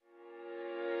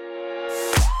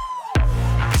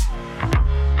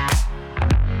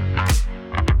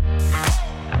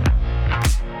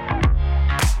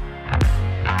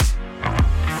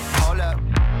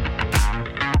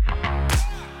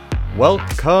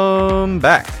Welcome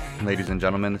back, ladies and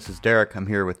gentlemen. This is Derek. I'm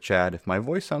here with Chad. If my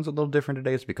voice sounds a little different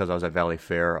today, it's because I was at Valley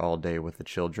Fair all day with the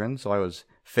children. So I was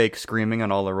fake screaming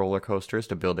on all the roller coasters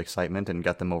to build excitement and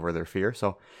get them over their fear.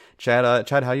 So, Chad,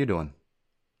 how you doing?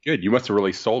 Good. You must have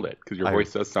really sold it because your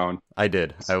voice does sound. I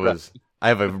did. I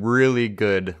have a really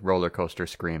good roller coaster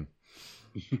scream.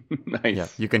 Nice. Yeah,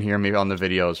 you can hear me on the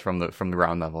videos from the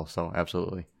ground level. So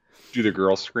absolutely. Do the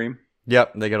girls scream?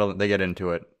 Yep, they get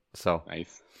into it. So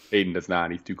nice. Aiden does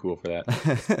not. He's too cool for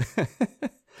that.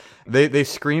 They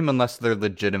scream unless they're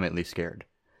legitimately scared.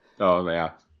 Oh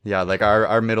yeah. Yeah, like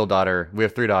our middle daughter. We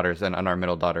have 3 daughters, and our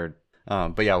middle daughter.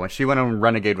 But yeah, when she went on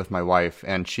Renegade with my wife,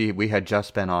 and we had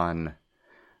just been on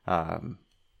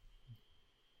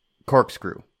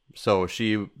Corkscrew. So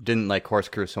she didn't like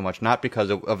Corkscrew so much, not because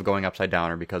of going upside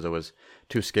down or because it was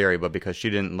too scary, but because she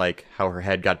didn't like how her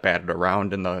head got batted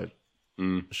around in the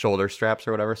shoulder straps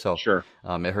or whatever. So sure.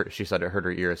 It hurt. She said it hurt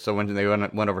her ears. So when they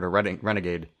went over to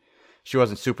Renegade, she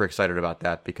wasn't super excited about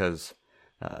that because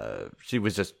she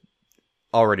was just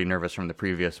already nervous from the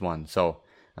previous one. So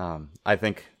I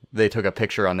think they took a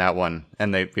picture on that one,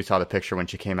 and we saw the picture when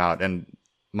she came out, and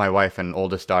my wife and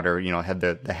oldest daughter, had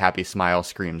the happy smile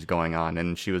screams going on,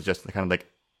 and she was just kind of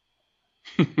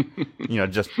like,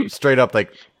 just straight up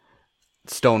like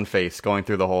stone face going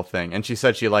through the whole thing. And she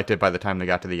said she liked it by the time they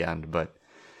got to the end, but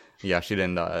yeah, she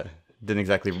didn't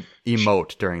exactly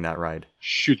emote during that ride.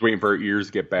 She was waiting for her ears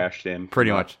to get bashed in. Pretty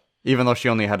much, even though she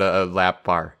only had a lap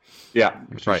bar. Yeah,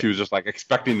 so right. She was just like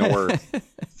expecting the worst.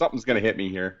 Something's gonna hit me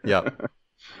here. Yeah,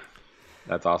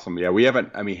 that's awesome. Yeah, we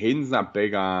haven't. I mean, Hayden's not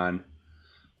big on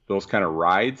those kind of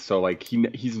rides, so like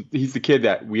he's the kid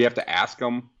that we have to ask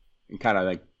him and kind of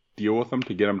like deal with him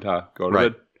to get him to go to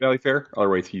the Valley Fair.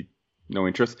 Otherwise, he no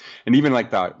interest. And even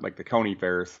like the county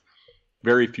fairs,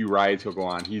 very few rides he'll go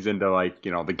on. He's into like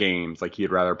the games. Like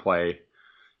he'd rather play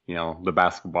the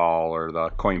basketball or the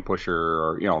coin pusher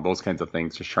or those kinds of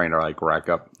things. Just trying to like rack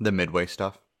up the Midway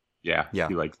stuff. Yeah,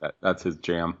 he likes that. That's his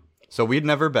jam. So we'd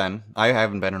never been. I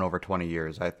haven't been in over 20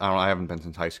 years. I don't know. I haven't been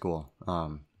since high school.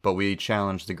 But we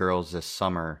challenged the girls this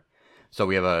summer. So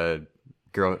we have a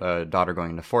daughter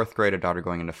going into 4th grade, a daughter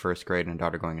going into 1st grade, and a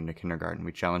daughter going into kindergarten.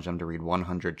 We challenged them to read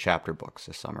 100 chapter books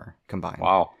this summer combined.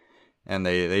 Wow. And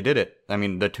they did it. I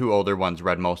mean, the 2 older ones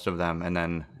read most of them, and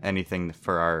then anything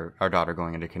for our daughter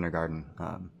going into kindergarten,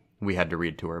 we had to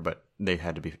read to her, but they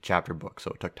had to be chapter books,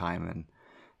 so it took time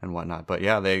and whatnot. But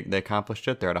yeah, they accomplished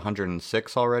it. They're at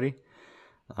 106 already.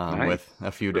 Nice. With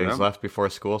a few days left before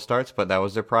school starts, but that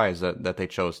was their prize that they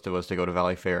chose was to go to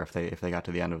Valley Fair if they got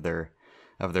to the end of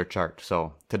their chart.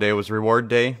 So today was reward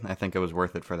day. I think it was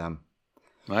worth it for them.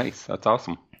 Nice, that's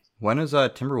awesome. When is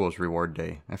Timberwolves reward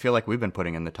day? I feel like we've been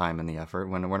putting in the time and the effort.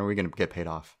 When are we going to get paid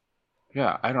off?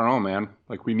 Yeah, I don't know, man.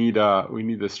 Like we need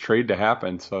this trade to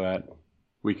happen so that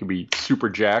we can be super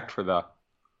jacked for the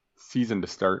season to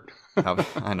start.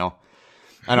 I know.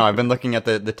 I've been looking at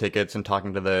the tickets and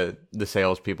talking to the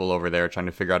salespeople over there, trying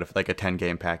to figure out if like a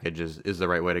 10-game package is the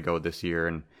right way to go this year.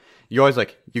 And you always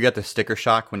you get the sticker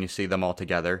shock when you see them all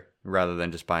together rather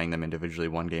than just buying them individually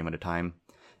one game at a time.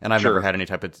 And I've never had any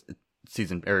type of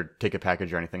season or ticket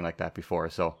package or anything like that before.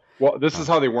 So well, this is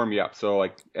how they warm you up. So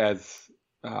like as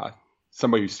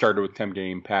somebody who started with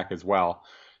 10-game pack as well,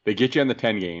 they get you on the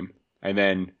 10-game, and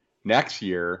then next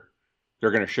year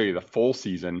they're going to show you the full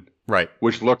season. Right.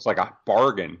 Which looks like a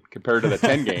bargain compared to the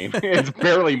 10-game. It's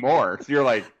barely more. So you're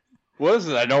like, well, this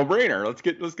is a no-brainer. Let's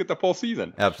get the full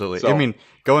season. Absolutely. So, I mean,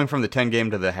 going from the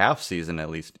 10-game to the half season, at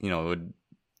least, it would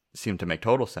seem to make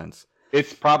total sense.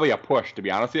 It's probably a push, to be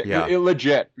honest. Yeah. It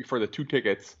legit, for the 2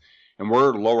 tickets, and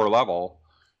we're lower level,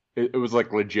 it was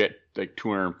like legit, like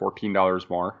 $214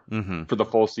 more for the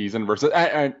full season versus,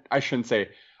 I shouldn't say,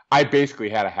 I basically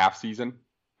had a half season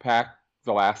pack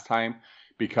the last time,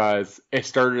 because it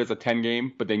started as a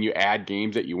 10-game, but then you add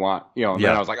games that you want, and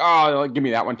then I was like, oh, give me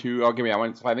that one too. Oh, give me that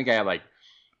one. So I think I had like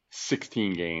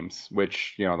 16 games,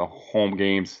 which, the home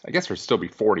games, I guess there'd still be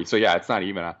 40. So yeah, it's not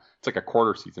even it's like a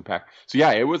quarter season pack. So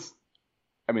yeah, it was,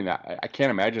 I mean, I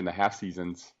can't imagine the half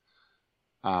seasons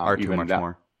are too much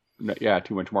more. Yeah,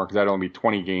 too much more, because that'd only be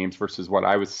 20 games versus what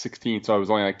I was 16. So I was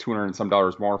only like $200 and some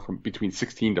more from between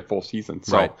 16 to full season.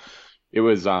 So it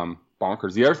was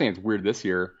bonkers. The other thing that's weird this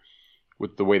year,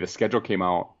 with the way the schedule came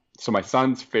out. So my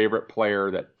son's favorite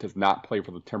player that does not play for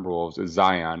the Timberwolves is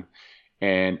Zion.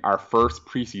 And our first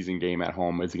preseason game at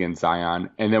home is against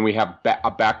Zion. And then we have a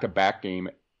back-to-back game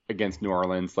against New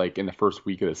Orleans, like in the first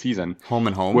week of the season. Home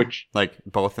and home? Which, like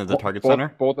both at the Target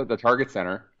Center? Both at the Target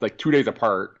Center, like 2 days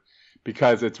apart,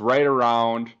 because it's right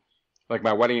around, like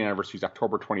my wedding anniversary is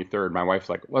October 23rd. My wife's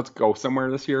like, let's go somewhere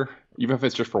this year, even if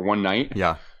it's just for one night.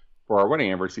 Yeah. for our wedding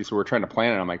anniversary, so we're trying to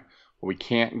plan it. I'm like, well, we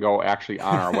can't go actually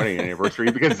on our wedding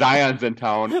anniversary because Zion's in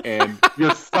town and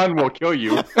your son will kill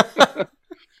you.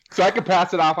 So I could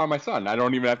pass it off on my son. I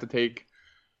don't even have to take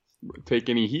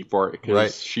any heat for it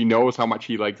because she knows how much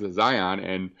he likes the Zion,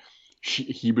 and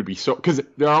he would be so, because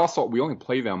they're also, we only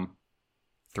play them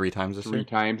three times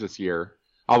this year.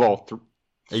 Although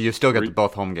you still get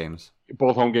both home games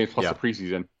plus the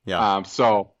preseason. Yeah.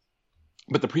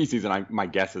 But the preseason, my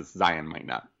guess is Zion might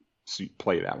not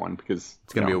play that one because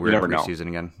it's going to be a weird preseason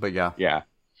again. But yeah.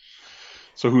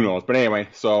 So who knows? But anyway,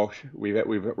 so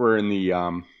we're in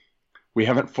the we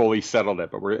haven't fully settled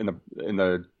it, but we're in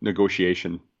the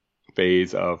negotiation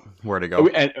phase of where to go.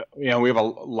 And we have a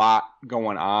lot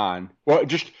going on. Well,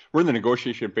 we're in the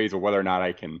negotiation phase of whether or not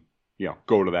I can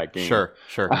go to that game. Sure.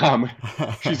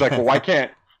 She's like, well, why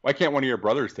can't one of your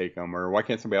brothers take them, or why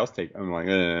can't somebody else take them? I'm like,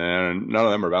 none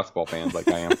of them are basketball fans like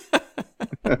I am.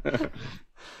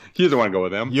 He doesn't want to go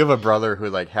with them. You have a brother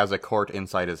who has a court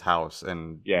inside his house,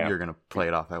 and you're gonna play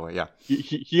it off that way. Yeah.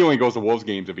 He only goes to Wolves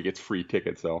games if he gets free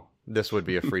tickets, though. This would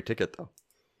be a free ticket, though.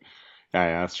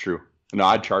 Yeah, that's true. No,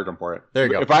 I'd charge him for it. There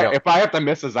you go. If I have to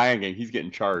miss a Zion game, he's getting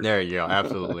charged. There you go.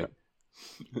 Absolutely.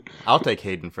 I'll take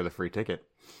Hayden for the free ticket.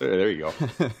 There you go.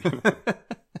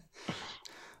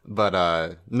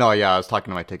 But no, yeah, I was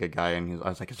talking to my ticket guy, and I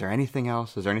was like, "Is there anything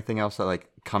else? Is there anything else that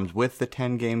comes with the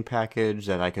 10-game package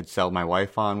that I could sell my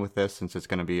wife on with this, since it's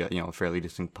going to be a fairly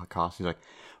decent cost?" He's like,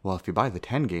 "Well, if you buy the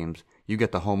 10 games, you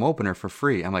get the home opener for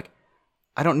free." I'm like,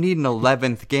 "I don't need an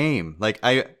 11th game.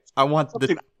 I want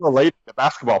something related to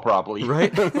basketball, probably."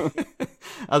 Right?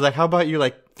 I was like, "How about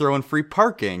you throw in free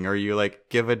parking, or you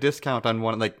give a discount on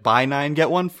one, buy 9 get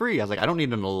 1 free?" I was like, "I don't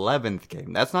need an 11th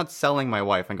game. That's not selling my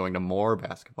wife and going to more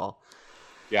basketball."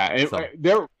 Yeah, and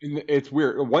it's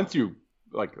weird. Once you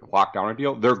lock down a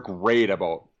deal, they're great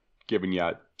about giving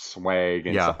you swag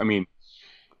and stuff. I mean,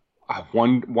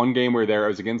 one game we were there, it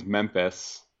was against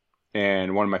Memphis,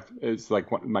 and it's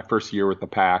my first year with the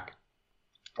pack,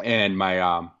 and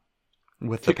my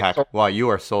with the pack. Wow, you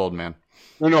are sold, man.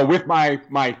 No, with my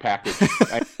package.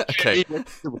 Okay.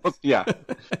 Yeah.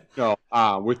 No,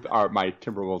 with my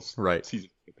Timberwolves season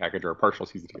package, or a partial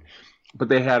season ticket. But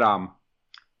they had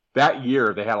that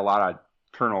year they had a lot of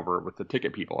turnover with the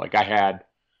ticket people. I had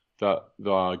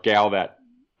the gal that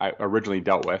I originally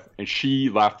dealt with, and she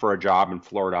left for a job in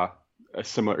Florida,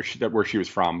 where she was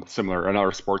from,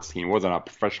 another sports team. It wasn't a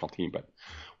professional team, but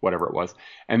whatever it was.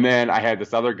 And then I had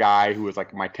this other guy who was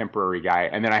my temporary guy,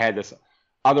 and then I had this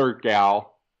other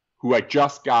gal who I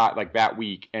just got that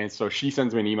week, and so she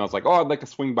sends me an email. It's like, "Oh, I'd like to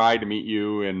swing by to meet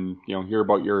you and hear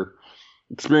about your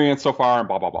experience so far," and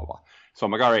blah blah blah blah. So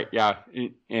I'm like, "All right, yeah."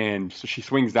 And so she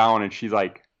swings down, and she's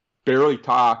barely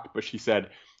talked, but she said,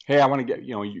 "Hey, I want to get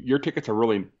your tickets are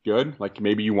really good.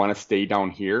 Maybe you want to stay down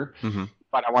here,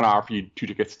 but I want to offer you 2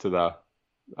 tickets to the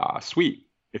suite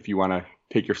if you want to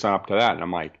take your son up to that." And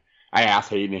I'm like, I asked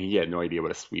Hayden, and he had no idea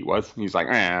what a suite was. And he's like,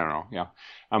 "I don't know." Yeah.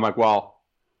 I'm like, "Well,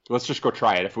 let's just go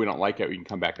try it. If we don't like it, we can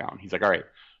come back down." He's like, "All right."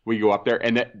 We go up there,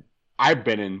 and I've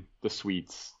been in the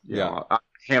suites a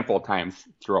handful of times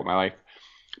throughout my life,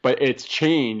 but it's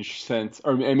changed since,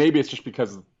 and maybe it's just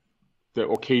because the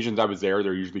occasions I was there,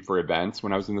 they're usually for events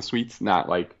when I was in the suites, not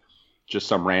just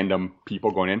some random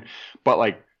people going in,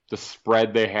 but the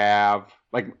spread they have,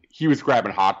 he was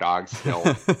grabbing hot dogs still.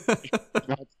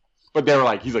 But they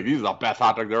were he's like, "These are the best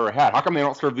hot dogs I've ever had. How come they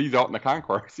don't serve these out in the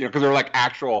concourse?" Because they're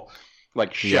actual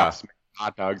chefs making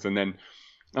hot dogs. And then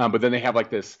but then they have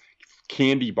this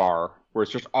candy bar where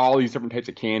it's just all these different types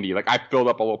of candy. I filled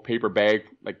up a little paper bag,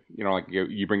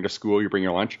 you bring to school, you bring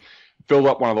your lunch, filled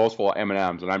up one of those full of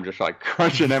M&Ms, and I'm just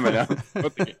crunching M&Ms.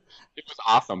 It was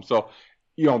awesome. So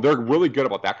they're really good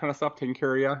about that kind of stuff, taking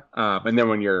care of you. And then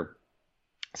when you're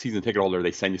season ticket holder,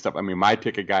 they send you stuff. I mean, my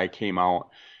ticket guy came out,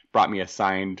 brought me a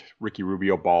signed Ricky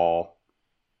Rubio ball,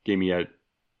 gave me a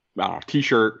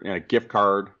T-shirt and a gift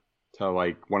card to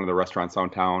one of the restaurants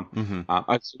downtown.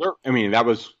 So that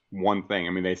was one thing. I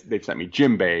mean, they've sent me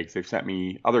gym bags, they've sent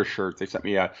me other shirts, they sent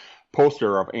me a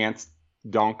poster of Ant's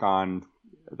dunk on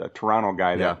the Toronto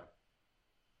guy that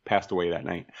passed away that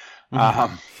night. All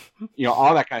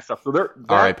that kind of stuff. So they're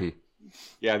R.I.P.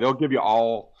 Yeah, they'll give you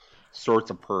all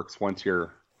sorts of perks once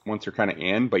you're kind of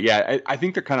in. But yeah, I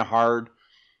think they're kind of hard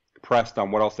pressed on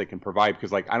what else they can provide,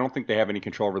 because I don't think they have any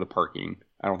control over the parking.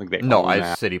 I don't think they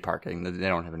it's city parking. They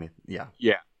don't have any.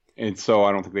 Yeah. And so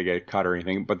I don't think they get cut or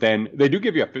anything. But then they do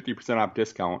give you a 50% off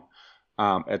discount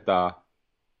at the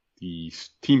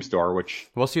team store, which...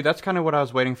 Well, see, that's kind of what I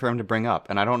was waiting for him to bring up.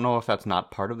 And I don't know if that's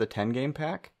not part of the 10-game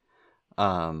pack.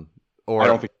 Or I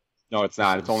don't think... No, it's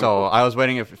not. It's only so I was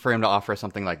waiting for him to offer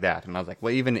something like that, and I was like,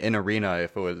 well, even in arena,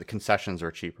 if it was the concessions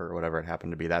were cheaper or whatever it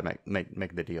happened to be, that might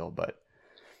make the deal. But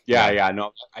yeah,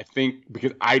 no, I think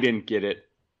because I didn't get it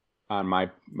on my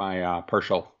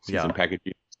partial season package,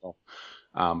 so,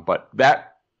 but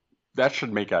that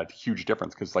should make a huge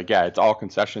difference because it's all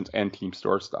concessions and team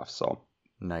store stuff. So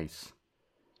nice.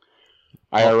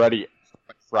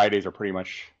 Fridays are pretty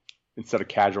much. Instead of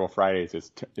casual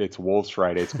Fridays, it's Wolves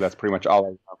Fridays because that's pretty much all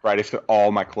I do on Fridays. Because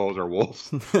all my clothes are Wolves.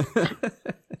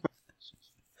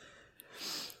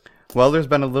 Well, there's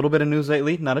been a little bit of news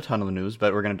lately, not a ton of news,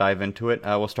 but we're going to dive into it.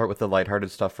 We'll start with the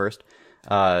lighthearted stuff first.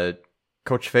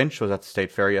 Coach Finch was at the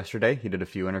State Fair yesterday. He did a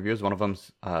few interviews. One of them,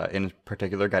 in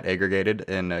particular, got aggregated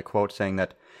in a quote saying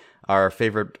that our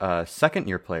favorite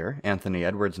second-year player, Anthony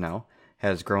Edwards now,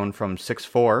 has grown from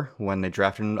 6'4" when they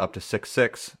drafted him up to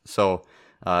 6'6". So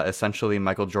essentially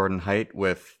Michael Jordan height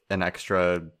with an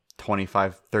extra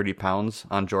 25, 30 pounds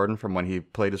on Jordan from when he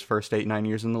played his first 8-9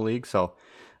 years in the league. So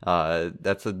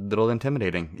that's a little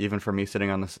intimidating, even for me sitting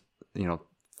on this,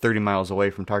 30 miles away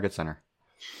from Target Center.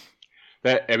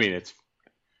 It's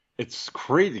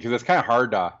crazy because it's kind of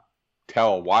hard to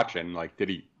tell watching. Like, that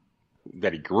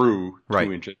he grew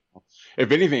 2 inches?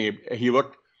 If anything, he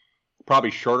looked probably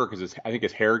shorter because I think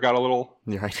his hair got a little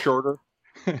shorter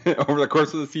over the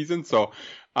course of the season. So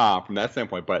from that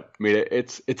standpoint, but I mean,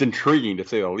 it's intriguing to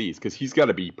say the least because he's got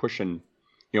to be pushing.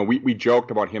 We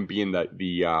joked about him being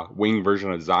the wing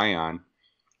version of Zion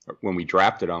when we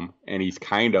drafted him, and he's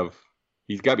got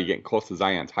to be getting close to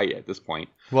Zion's height at this point.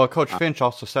 Well, Coach Finch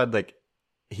also said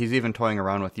he's even toying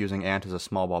around with using Ant as a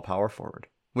small ball power forward,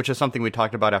 which is something we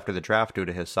talked about after the draft due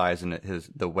to his size and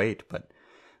the weight, but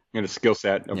and his skill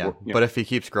set. But if he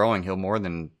keeps growing, he'll more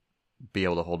than be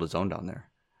able to hold his own down there.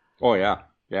 Oh yeah.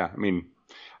 I mean,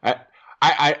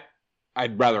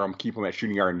 I'd rather him keep him at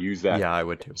shooting guard and use that. Yeah, I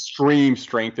would too. Extreme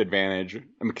strength advantage.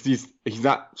 I mean, because he's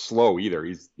not slow either.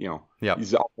 He's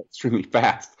he's extremely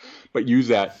fast, but use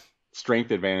that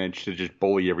strength advantage to just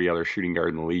bully every other shooting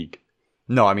guard in the league.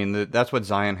 No, I mean that's what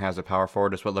Zion has at power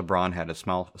forward. It's what LeBron had at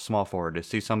small forward. To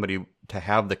see somebody to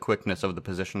have the quickness of the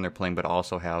position they're playing, but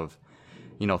also have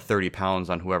 30 pounds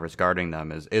on whoever's guarding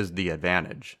them is the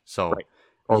advantage. So. Right.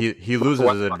 He loses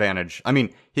his advantage. I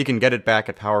mean, he can get it back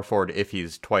at power forward if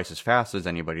he's twice as fast as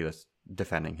anybody that's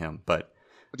defending him. But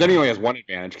then he only has one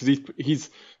advantage because he's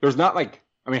there's not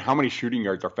how many shooting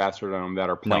guards are faster than him that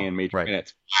are playing major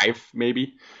minutes? 5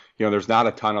 maybe. There's not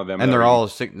a ton of them. And they're all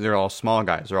small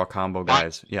guys. They're all combo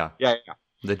guys. Yeah.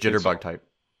 The jitterbug type.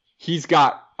 He's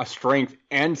got a strength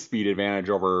and speed advantage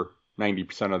over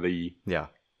 90% of the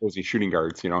opposing shooting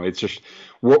guards. It's just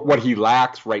what he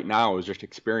lacks right now is just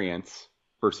experience.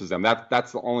 Versus them,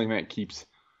 that's the only thing that keeps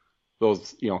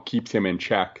him in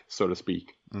check, so to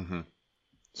speak. Mm-hmm.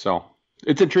 So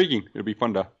it's intriguing. It'll be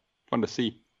fun to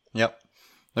see. Yep.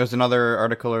 There's another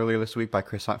article earlier this week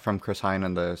from Chris Hine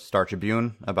in the Star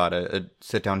Tribune about a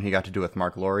sit down he got to do with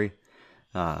Mark Lowry,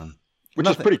 which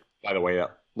is pretty cool, by the way.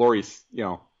 Lowry's,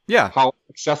 how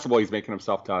accessible he's making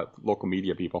himself to local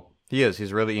media people. He is.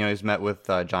 He's really, he's met with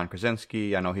John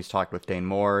Krasinski. I know he's talked with Dane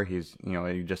Moore. He's,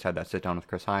 he just had that sit down with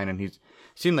Chris Hine, and he's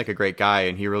seemed like a great guy,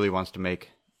 and he really wants to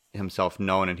make himself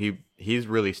known, and he's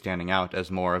really standing out as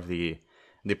more of the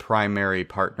primary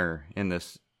partner in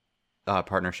this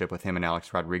partnership with him and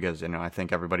Alex Rodriguez. And I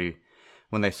think everybody,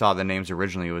 when they saw the names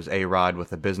originally, it was A-Rod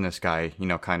with a business guy,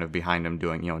 kind of behind him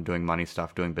doing money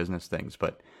stuff, doing business things.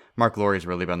 But Mark Lowry's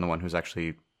really been the one who's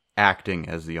actually acting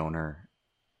as the owner,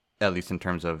 at least in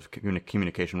terms of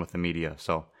communication with the media.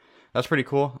 So that's pretty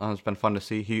cool. It's been fun to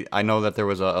see. I know that there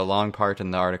was a long part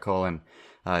in the article, and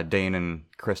Dane and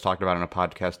Chris talked about it on a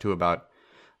podcast too, about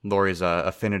Lowry's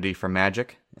affinity for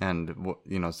Magic and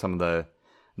some of the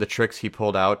tricks he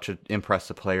pulled out to impress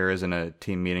the players in a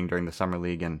team meeting during the summer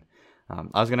league. And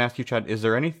I was going to ask you, Chad, is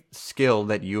there any skill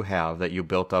that you have that you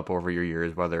built up over your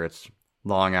years, whether it's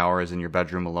long hours in your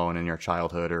bedroom alone in your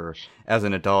childhood or as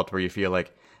an adult, where you feel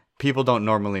like people don't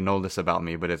normally know this about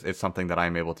me, but it's something that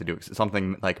I'm able to do,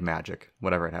 something like magic,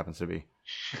 whatever it happens to be?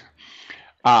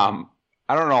 I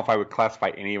don't know if I would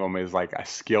classify any of them as like a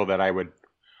skill that I would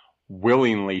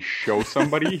willingly show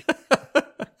somebody.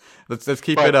 Let's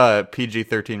keep it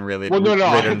PG-13 rated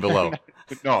and below.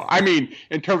 No, I mean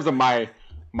in terms of my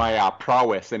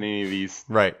prowess in any of these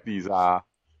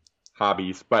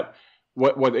hobbies. But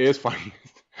what is funny?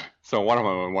 So one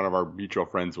of our mutual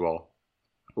friends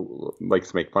likes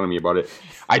to make fun of me about it.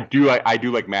 I do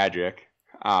like Magic.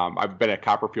 I've been at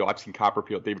Copperfield. I've seen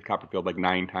David Copperfield like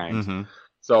 9 times. Mm-hmm.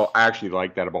 So I actually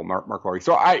like that about Mark Lowry.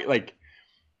 So I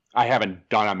haven't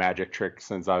done a magic trick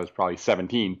since I was probably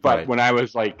 17. But when I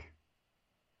was like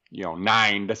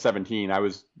 9 to 17, I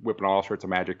was whipping all sorts of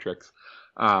magic tricks.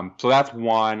 So that's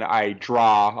one. I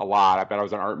draw a lot. I bet I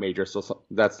was an art major, so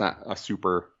that's not a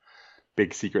super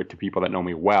big secret to people that know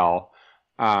me well.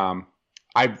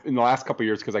 I've in the last couple of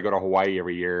years, because I go to Hawaii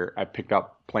every year, I picked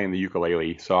up playing the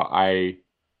ukulele. So I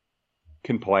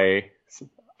can play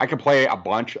a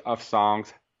bunch of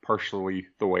songs partially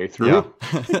the way through.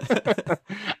 Yeah.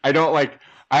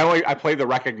 I play the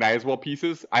recognizable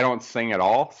pieces. I don't sing at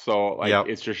all. So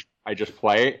It's just I just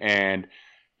play, and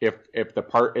if the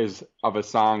part of a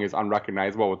song is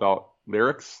unrecognizable without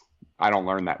lyrics, I don't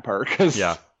learn that part, because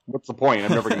what's the point?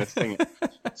 I'm never going to sing it.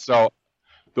 So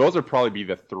those would probably be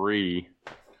the three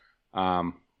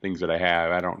things that I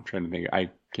have. I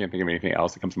can't think of anything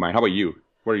else that comes to mind. How about you?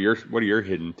 What are your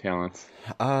hidden talents?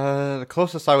 The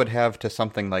closest I would have to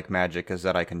something like magic is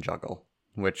that I can juggle.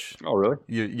 Which really?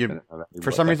 You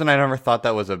for some reason I never thought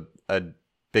that was a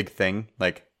big thing.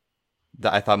 Like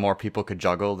I thought more people could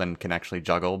juggle than can actually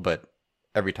juggle. But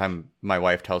every time my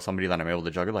wife tells somebody that I'm able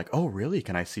to juggle, like, oh really?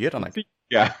 Can I see it? I'm like,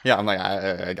 yeah. I'm like,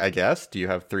 I guess. Do you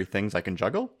have 3 things I can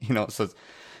juggle? So.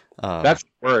 That's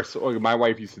worse. My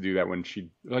wife used to do that when she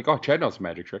like, oh, Chad knows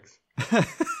magic tricks.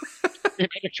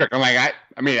 Magic trick. I'm like,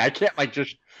 I can't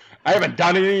I haven't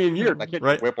done any in years. I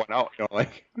can't whip one out.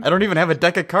 I don't even have a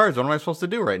deck of cards. What am I supposed to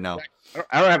do right now?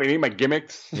 I don't have any of my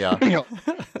gimmicks. Yeah.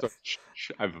 So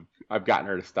I've gotten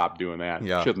her to stop doing that.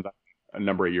 Yeah. She hasn't done it a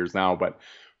number of years now, but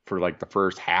for the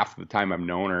first half of the time I've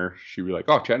known her, she'd be like,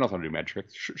 oh, Chad knows how to do magic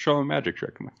tricks. Show him a magic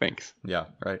trick. I'm like, thanks. Yeah.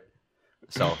 Right.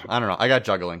 So I don't know. I got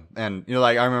juggling, and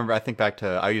I think back to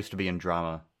I used to be in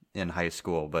drama in high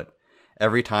school, but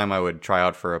every time I would try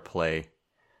out for a play,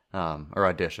 or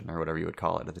audition or whatever you would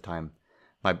call it at the time,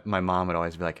 my mom would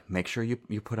always be like, make sure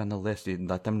you put on the list, you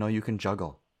let them know you can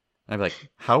juggle. And I'd be like,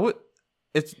 how?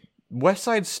 It's West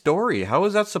Side Story. How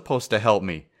is that supposed to help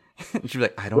me? And she'd be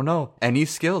like, I don't know. Any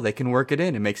skill, they can work it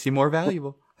in. It makes you more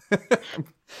valuable.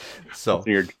 So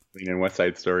you're in West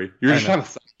Side Story. You're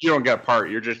just you don't get a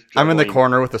part. You're just juggling. I'm in the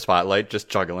corner with the spotlight, just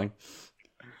juggling.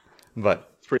 But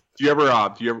do you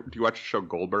watch the show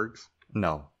Goldbergs?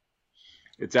 No.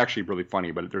 It's actually really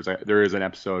funny, but there is an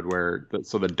episode where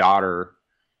the daughter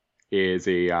is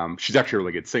she's actually a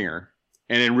really good singer,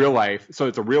 and in real life, so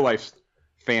it's a real life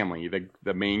family.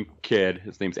 The main kid,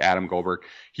 his name's Adam Goldberg.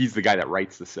 He's the guy that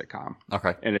writes the sitcom.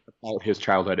 Okay. And it's about his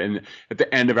childhood. And at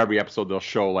the end of every episode, they'll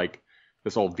show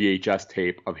this old VHS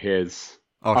tape of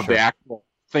the actual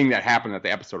thing that happened that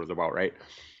the episode was about, right?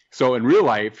 So in real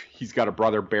life, he's got a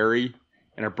brother Barry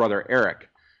and a brother Eric.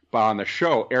 But on the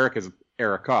show, Eric is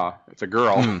Erica. It's a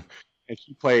girl. And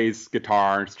she plays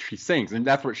guitar and she sings. And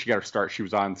that's where she got her start. She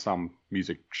was on some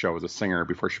music show as a singer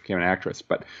before she became an actress.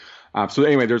 But so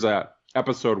anyway, there's a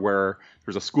episode where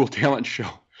there's a school talent show,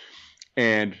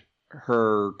 and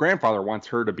her grandfather wants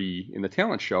her to be in the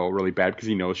talent show really bad because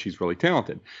he knows she's really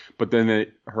talented. But then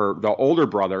the older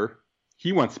brother,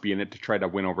 he wants to be in it to try to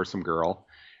win over some girl,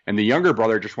 and the younger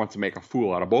brother just wants to make a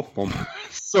fool out of both of them.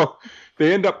 So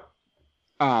they end up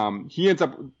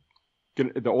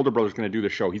the older brother's going to do the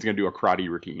show. He's going to do a karate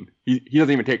routine. He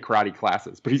doesn't even take karate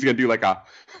classes, but he's going to do like a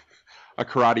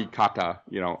karate kata,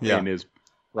 in his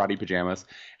karate pajamas.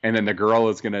 And then the girl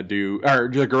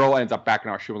the girl ends up backing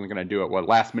out. She wasn't going to do it. Well,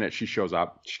 last minute she shows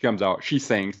up. She comes out. She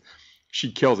sings.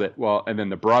 She kills it. Well, and then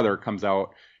the brother comes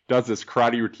out, does this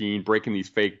karate routine, breaking these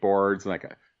fake boards, and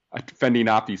fending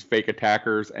off these fake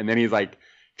attackers. And then he's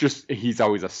he's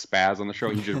always a spaz on the show.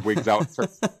 He just wigs out and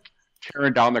starts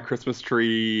tearing down the Christmas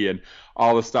tree and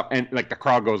all this stuff. And the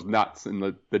crowd goes nuts.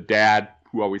 And the dad,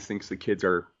 who always thinks the kids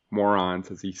are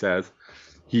morons, as he says,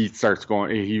 he starts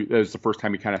going. It was the first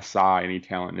time he kind of saw any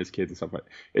talent in his kids and stuff. But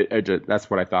that's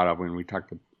what I thought of when we talked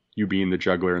about you being the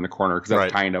juggler in the corner, because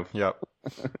that's kind of. Yep.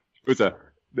 It was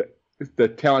the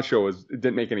talent show it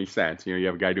didn't make any sense. You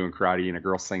have a guy doing karate and a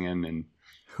girl singing. And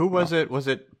who was it? Was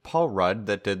it Paul Rudd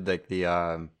that did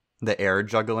the air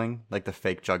juggling, like the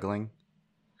fake juggling?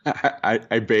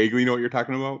 I vaguely know what you're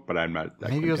talking about, but I'm not.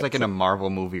 Maybe it was in a Marvel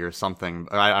movie or something.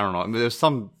 I don't know. There's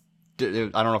some. I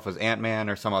don't know if it was Ant-Man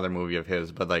or some other movie of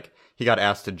his, but he got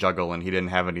asked to juggle and he didn't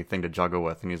have anything to juggle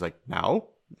with, and he's like, "Now?"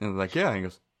 And I was like, "Yeah." And he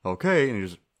goes, "Okay," and he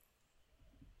just,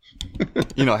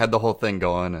 had the whole thing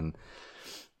going. And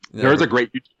there was a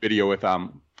great YouTube video with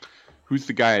who's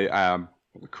the guy?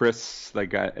 Chris,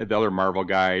 the other Marvel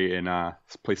guy in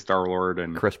plays Star-Lord,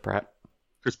 and Chris Pratt.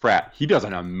 Chris Pratt. He does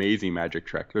an amazing magic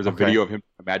trick. There's a video of him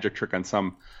a magic trick on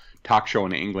some talk show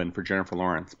in England for Jennifer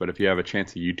Lawrence. But if you have a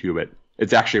chance to YouTube it,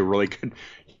 it's actually really good.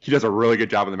 He does a really good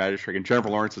job of the magic trick, and Jennifer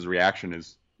Lawrence's reaction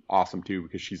is awesome too,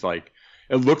 because she's like,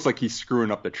 it looks like he's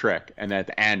screwing up the trick, and at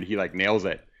the end he nails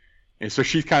it, And so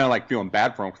she's kind of like feeling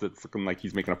bad for him because it's looking like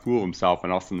he's making a fool of himself,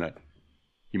 and all of a sudden that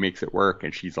he makes it work,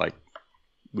 and she's like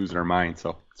losing her mind.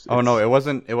 So no, it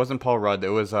wasn't Paul Rudd. It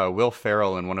was Will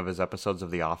Ferrell in one of his episodes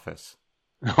of The Office.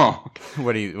 Oh,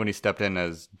 when he stepped in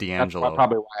as D'Angelo. That's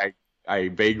probably why I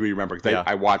vaguely remember, because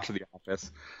I watched The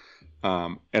Office,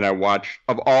 and I watch,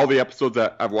 of all the episodes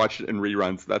that I've watched in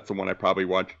reruns, that's the one I probably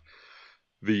watch.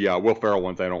 The Will Ferrell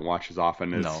ones I don't watch as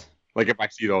often. Like if I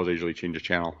see those, I usually change the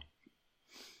channel.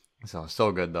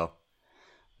 So good though.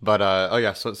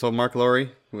 But so Mark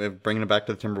Lowry, we're bringing it back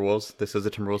to the Timberwolves. This is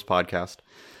a Timberwolves podcast.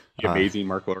 The amazing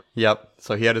Mark Lowry. Yep.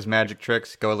 So he had his magic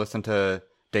tricks. Go listen to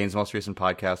Dane's most recent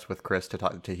podcast with Chris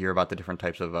to hear about the different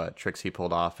types of tricks he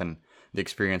pulled off and the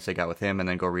experience they got with him, and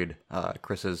then go read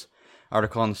Chris's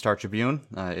article on the Star Tribune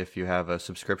if you have a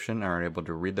subscription and are able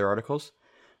to read their articles,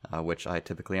 which I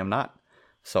typically am not.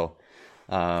 So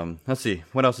let's see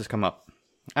what else has come up.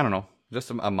 I don't know,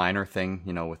 just a minor thing,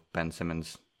 with Ben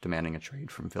Simmons demanding a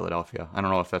trade from Philadelphia. I don't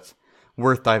know if that's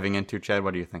worth diving into. Chad,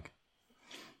 what do you think?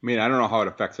 I mean, I don't know how it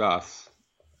affects us.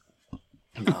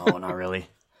 No, not really.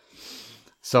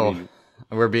 So,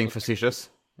 we're being facetious.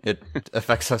 It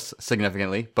affects us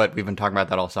significantly, but we've been talking about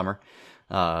that all summer.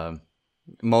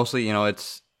 Mostly,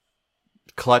 it's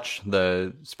Clutch,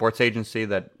 the sports agency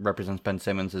that represents Ben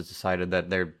Simmons, has decided that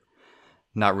they're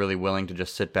not really willing to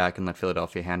just sit back and let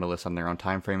Philadelphia handle this on their own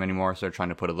time frame anymore. So they're trying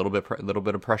to put a little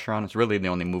bit of pressure on. It's really the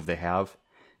only move they have,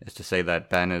 is to say that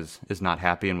Ben is not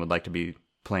happy and would like to be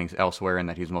playing elsewhere, and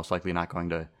that he's most likely not going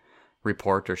to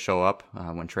report or show up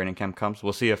when training camp comes.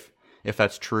 We'll see if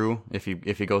that's true, if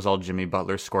he goes all Jimmy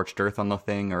Butler scorched earth on the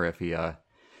thing, or if he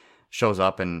shows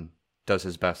up and does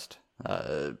his best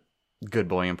good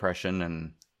boy impression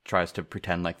and tries to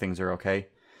pretend like things are okay.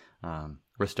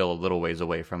 We're still a little ways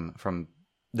away from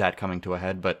that coming to a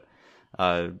head, but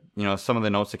some of the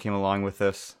notes that came along with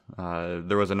this,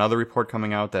 there was another report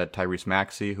coming out that Tyrese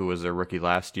Maxey, who was a rookie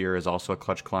last year, is also a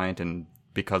Clutch client, and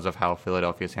because of how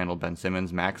Philadelphia's handled Ben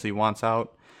Simmons, Maxey wants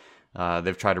out.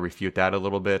 They've tried to refute that a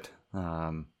little bit,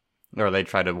 or they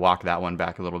tried to walk that one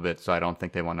back a little bit. So I don't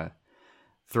think they want to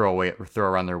throw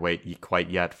around their weight quite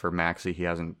yet for Maxey. He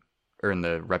hasn't earned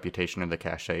the reputation or the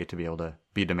cachet to be able to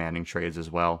be demanding trades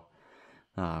as well.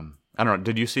 I don't know.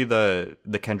 Did you see the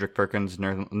Kendrick Perkins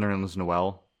Nerlens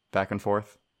Noel back and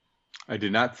forth? I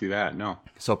did not see that. No.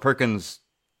 So Perkins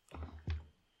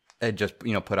had just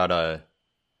put out a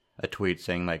tweet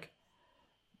saying like,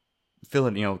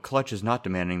 Clutch is not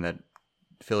demanding that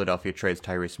Philadelphia trades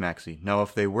Tyrese Maxey. Now,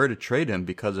 if they were to trade him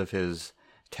because of his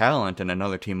talent and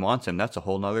another team wants him, that's a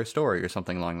whole nother story, or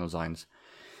something along those lines,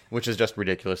 which is just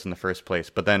ridiculous in the first place.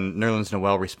 But then Nerlens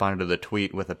Noel responded to the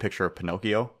tweet with a picture of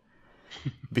Pinocchio,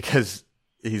 because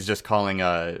he's just calling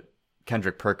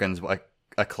Kendrick Perkins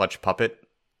a Clutch puppet,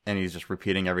 and he's just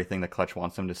repeating everything that Clutch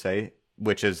wants him to say,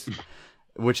 which is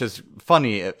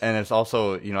funny, and it's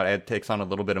also, it takes on a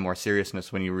little bit of more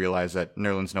seriousness when you realize that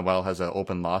Nerlens Noel has an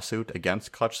open lawsuit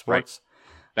against Clutch Sports.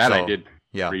 Right. That I did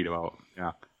read about.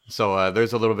 Yeah. So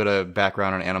there's a little bit of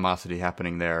background and animosity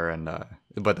happening there, and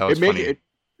but that was funny.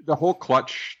 The whole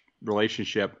Clutch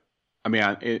relationship. I mean,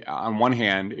 on one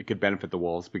hand, it could benefit the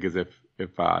Wolves, because if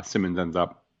Simmons ends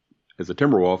up as a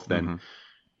Timberwolf, then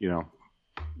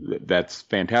that's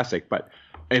fantastic.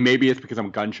 And maybe it's because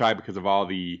I'm gun shy because of all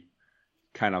the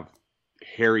kind of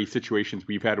hairy situations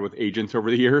we've had with agents over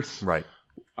the years, right?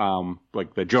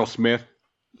 Like the Joe Smith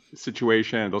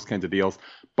situation and those kinds of deals.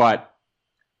 But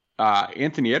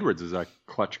Anthony Edwards is a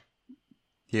Clutch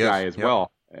guy as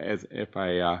well, as if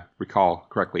I recall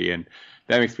correctly, and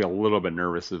that makes me a little bit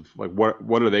nervous of like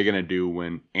what are they going to do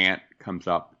when Ant comes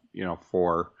up?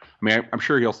 I'm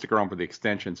sure he'll stick around for the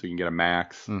extension so you can get a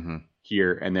max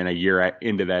here, and then a year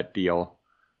into that deal,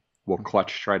 will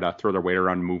Clutch try to throw their weight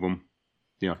around and move him,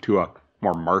 to a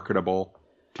more marketable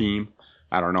team?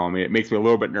 I don't know. I mean, it makes me a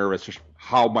little bit nervous just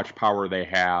how much power they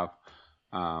have.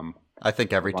 I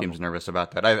think every team's nervous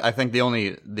about that. I think the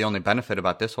only benefit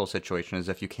about this whole situation is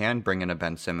if you can bring in a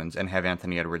Ben Simmons and have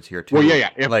Anthony Edwards here too. Well, yeah.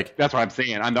 That's what I'm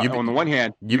saying. On the one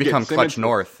hand, you become Clutch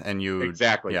North, and you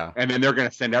exactly, and then they're going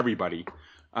to send everybody.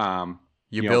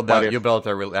 You build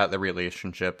the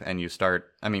relationship, and you start.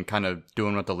 I mean, kind of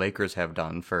doing what the Lakers have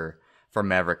done for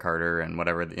Maverick Carter and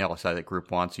whatever the outside that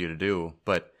group wants you to do.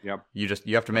 But you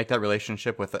have to make that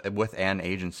relationship with an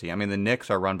agency. I mean, the Knicks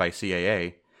are run by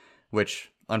CAA, which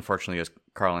unfortunately is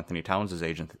Karl Anthony Towns'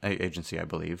 agency, I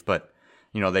believe. But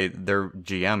their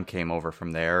GM came over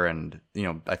from there, and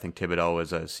I think Thibodeau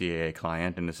is a CAA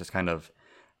client, and it's just kind of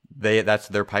that's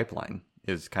their pipeline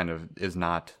is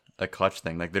not a Clutch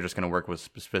thing. Like, they're just going to work with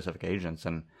specific agents,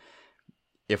 and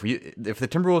if the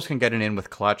Timberwolves can get an in with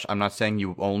Clutch, I'm not saying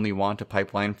you only want a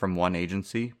pipeline from one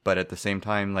agency, but at the same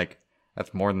time, like,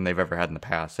 that's more than they've ever had in the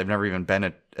past. They've never even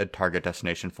been a target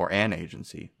destination for an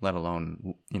agency, let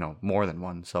alone, more than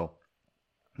one. So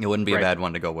it wouldn't be a bad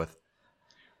one to go with.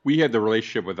 We had the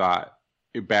relationship with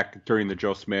back during the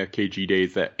Joe Smith, KG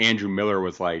days, that Andrew Miller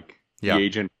was like the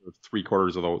agent of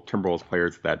 3/4 of the Timberwolves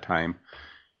players at that time.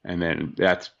 And then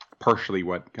that's partially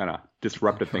what kind of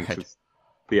disrupted things. Right.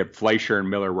 They had Fleischer and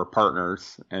Miller were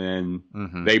partners, and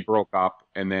then they broke up,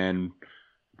 and then I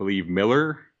believe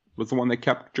Miller was the one that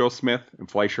kept Joe Smith, and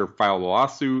Fleischer filed a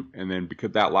lawsuit, and then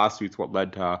because that lawsuit's what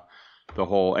led to the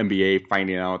whole NBA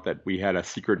finding out that we had a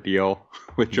secret deal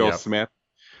with Joe Smith.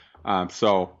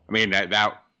 So, I mean,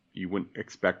 that you wouldn't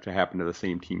expect to happen to the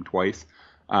same team twice.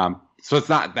 So it's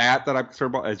not that I'm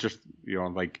concerned about. It's just,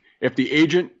 like, if the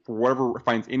agent, for whatever,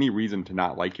 finds any reason to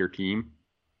not like your team,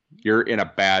 you're in a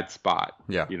bad spot.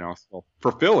 Yeah. So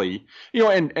for Philly,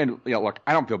 and look,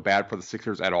 I don't feel bad for the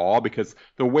Sixers at all, because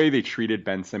the way they treated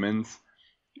Ben Simmons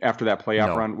after that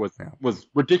playoff run was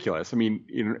ridiculous. I mean,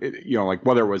 like,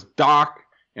 whether it was Doc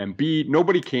and Embiid,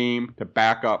 nobody came to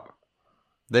back up.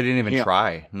 They didn't even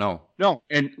try. No.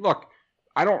 And look,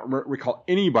 I don't recall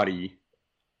anybody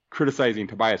criticizing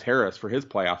Tobias Harris for his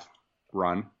playoff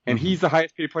run, and he's the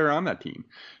highest paid player on that team.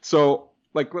 So,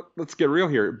 like, let's get real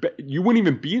here. You wouldn't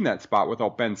even be in that spot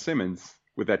without Ben Simmons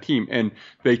with that team, and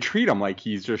they treat him like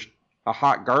he's just a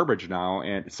hot garbage now.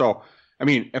 And so, I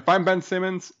mean, if I'm Ben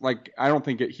Simmons, like, I don't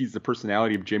think he's the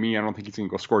personality of Jimmy. I don't think he's going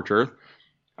to go scorch earth.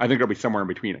 I think it'll be somewhere in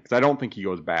between it, because I don't think he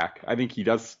goes back. I think he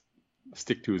does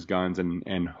stick to his guns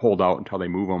and hold out until they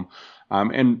move him.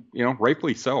 And,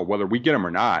 rightfully so, whether we get him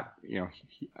or not,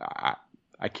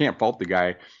 I can't fault the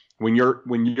guy. When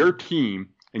your team,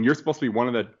 and you're supposed to be one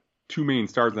of the two main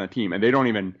stars on that team, and they don't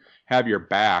even have your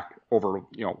back over,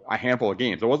 a handful of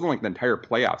games. It wasn't like the entire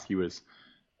playoffs he was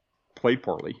played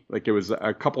poorly. Like, it was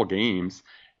a couple games,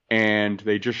 and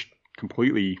they just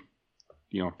completely,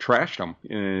 trashed him.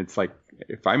 And it's like,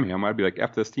 if I'm him, I'd be like,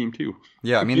 F this team too.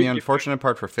 Yeah, I mean, the unfortunate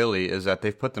part for Philly is that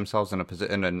they've put themselves in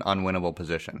an unwinnable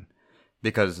position,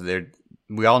 because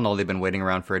we all know they've been waiting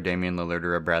around for a Damian Lillard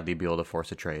or a Bradley Beal to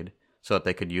force a trade so that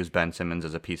they could use Ben Simmons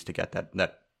as a piece to get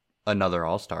that another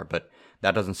All-Star, but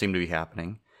that doesn't seem to be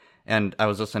happening. And I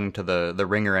was listening to the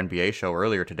Ringer NBA show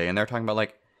earlier today, and they're talking about,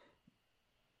 like,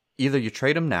 either you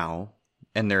trade him now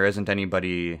and there isn't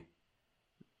anybody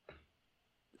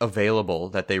available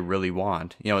that they really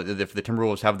want. If the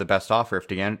Timberwolves have the best offer,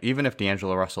 even if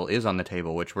D'Angelo Russell is on the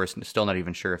table, which we're still not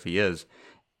even sure if he is,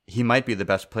 he might be the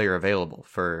best player available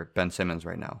for Ben Simmons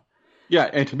right now. Yeah,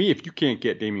 and to me, if you can't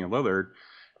get Damian Lillard,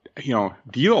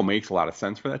 D'Lo makes a lot of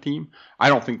sense for that team. I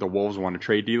don't think the Wolves want to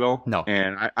trade D'Lo. No.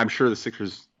 And I'm sure the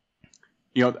Sixers,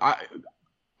 I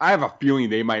have a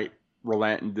feeling they might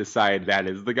relent and decide that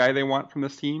is the guy they want from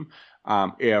this team.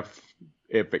 If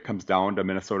it comes down to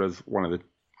Minnesota's one of the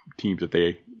teams that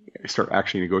they start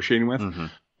actually negotiating with.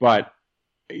 But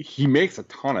he makes a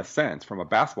ton of sense from a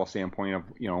basketball standpoint of,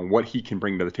 what he can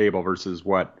bring to the table versus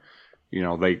what,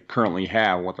 they currently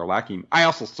have, what they're lacking. I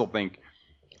also still think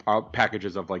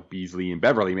packages of, like, Beasley and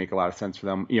Beverly make a lot of sense for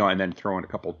them, and then throw in a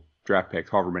couple draft picks,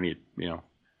 however many,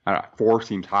 I don't know, 4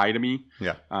 seems high to me.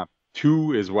 Yeah.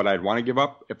 2 is what I'd want to give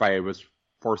up. If I was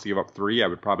forced to give up 3, I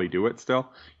would probably do it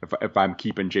still if I'm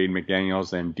keeping Jaden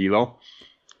McDaniels and D'Lo.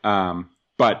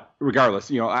 But regardless,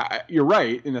 you're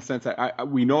right in the sense that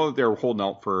we know that they're holding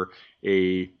out for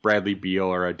a Bradley Beal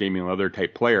or a Damian Lillard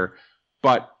type player.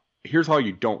 But here's how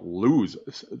you don't lose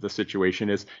the situation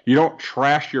is you don't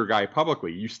trash your guy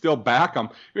publicly. You still back him,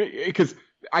 because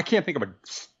I can't think of a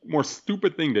more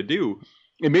stupid thing to do.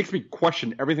 It makes me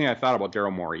question everything I thought about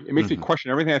Daryl Morey. It makes me question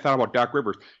everything I thought about Doc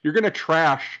Rivers. You're going to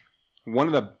trash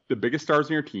one of the biggest stars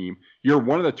in your team. You're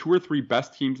one of the 2 or 3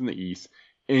 best teams in the East.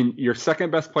 And your second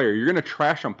best player, you're going to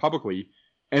trash them publicly.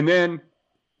 And then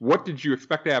what did you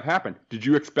expect to have happen? Did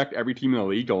you expect every team in the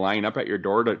league to line up at your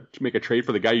door to make a trade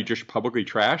for the guy you just publicly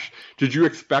trashed? Did you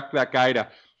expect that guy to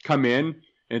come in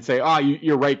and say,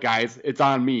 you're right, guys, it's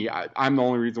on me. I'm the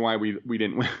only reason why we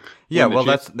didn't win. Yeah, well,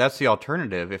 that's the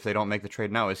alternative if they don't make the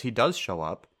trade now, is he does show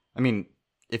up. I mean,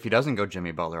 if he doesn't go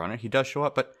Jimmy Butler on it, he does show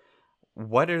up. But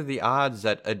what are the odds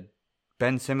that a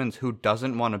Ben Simmons, who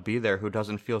doesn't want to be there, who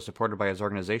doesn't feel supported by his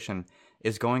organization,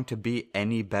 is going to be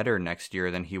any better next year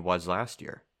than he was last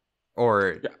year?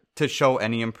 Or to show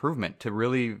any improvement, to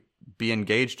really be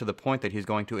engaged to the point that he's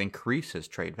going to increase his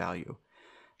trade value.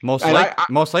 Most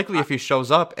likely, if he shows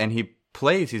up and he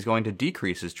plays, he's going to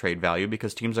decrease his trade value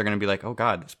because teams are going to be like, oh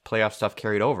God, this playoff stuff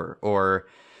carried over. Or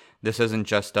This isn't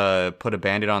just put a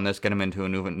Band-Aid on this, get him into a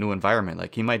new environment.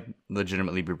 Like, he might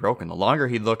legitimately be broken. The longer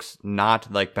he looks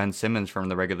not like Ben Simmons from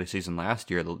the regular season last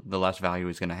year, the less value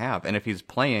he's going to have. And if he's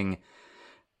playing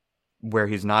where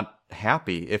he's not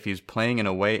happy, if he's playing in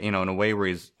a way, in a way where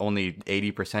he's only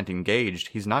 80% engaged,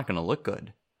 he's not going to look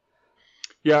good.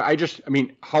 Yeah, I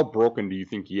mean, how broken do you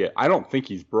think he is? I don't think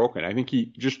he's broken. I think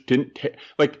he just didn't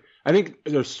I think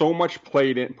there's so much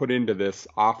put into this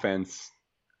offense,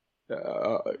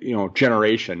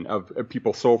 generation of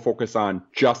people so focused on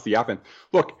just the offense.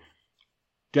 Look,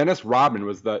 Dennis Rodman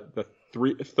was the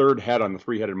third head on the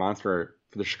three-headed monster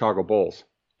for the Chicago Bulls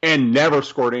and never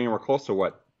scored anywhere close to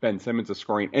what Ben Simmons is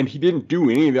scoring. And he didn't do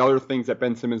any of the other things that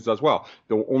Ben Simmons does well.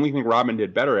 The only thing Rodman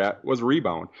did better at was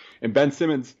rebound. And Ben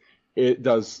Simmons,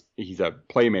 he's a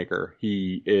playmaker.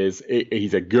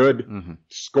 He's a good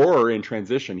scorer in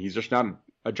transition. He's just not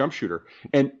a jump shooter.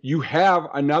 And you have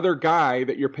another guy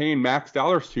that you're paying max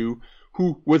dollars to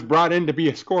who was brought in to be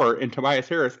a scorer in Tobias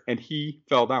Harris, and he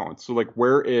fell down. So like,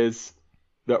 where's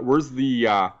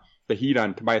the heat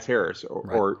on Tobias Harris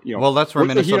Well, that's where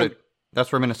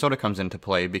Minnesota comes into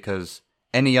play, because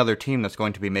any other team that's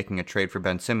going to be making a trade for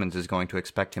Ben Simmons is going to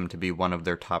expect him to be one of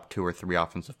their top 2 or 3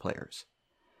 offensive players.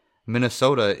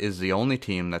 Minnesota is the only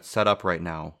team that's set up right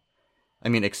now, I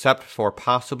mean, except for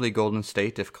possibly Golden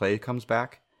State if Klay comes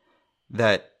back,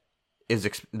 that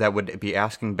would be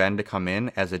asking Ben to come in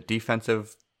as a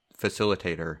defensive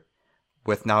facilitator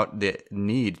without the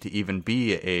need to even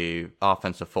be a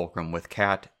offensive fulcrum with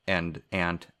Cat and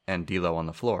Ant and D'Lo on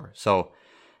the floor. So,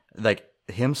 like,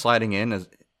 him sliding in as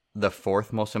the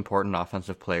 4th most important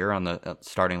offensive player on the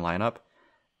starting lineup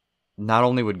not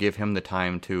only would give him the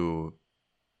time to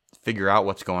figure out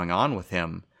what's going on with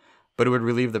him, but it would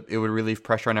relieve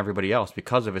pressure on everybody else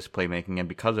because of his playmaking and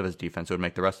because of his defense. It would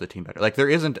make the rest of the team better. Like,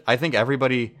 I think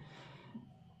everybody,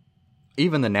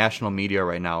 even the national media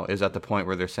right now, is at the point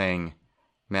where they're saying,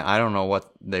 man, I don't know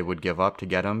what they would give up to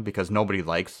get him, because nobody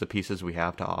likes the pieces we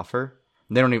have to offer.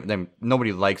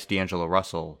 Nobody likes D'Angelo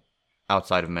Russell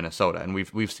outside of Minnesota, and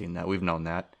we've seen that, we've known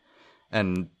that,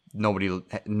 and nobody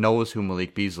knows who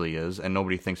Malik Beasley is, and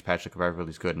nobody thinks Patrick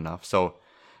Beverley's good enough. So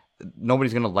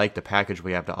nobody's going to like the package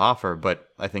we have to offer, but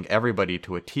I think everybody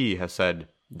to a T has said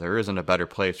there isn't a better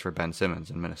place for Ben Simmons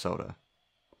in Minnesota.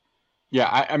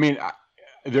 Yeah, I mean,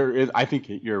 there is. I think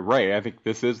you're right. I think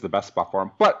this is the best spot for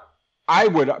him, but I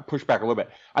would push back a little bit.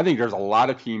 I think there's a lot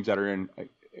of teams that are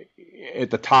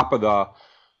at the top of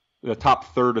the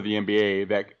top third of the NBA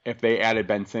that if they added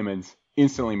Ben Simmons,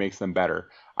 instantly makes them better.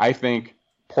 I think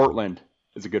Portland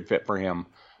is a good fit for him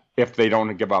if they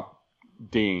don't give up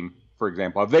Dame, for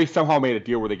example. If they somehow made a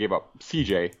deal where they gave up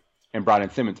CJ and brought in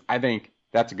Simmons, I think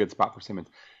that's a good spot for Simmons.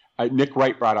 Nick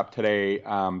Wright brought up today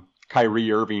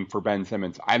Kyrie Irving for Ben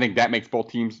Simmons. I think that makes both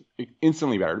teams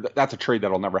instantly better. That's a trade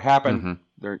that'll never happen.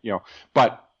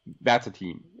 But that's a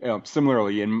team.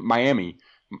 Similarly, in Miami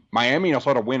knows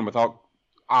how to win without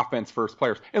offense first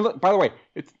players. And look, by the way,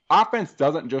 offense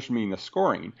doesn't just mean the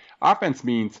scoring. Offense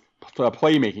means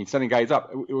playmaking, setting guys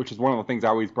up, which is one of the things I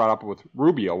always brought up with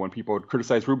Rubio when people would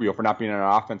criticize Rubio for not being an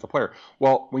offensive player.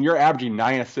 Well, when you're averaging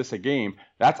 9 assists a game,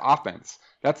 that's offense.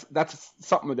 That's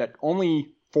something that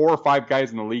only 4 or 5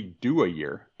 guys in the league do a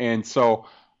year. And so,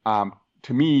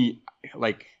 to me,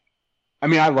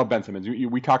 I love Ben Simmons.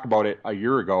 We talked about it a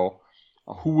year ago.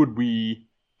 Who would we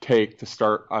take to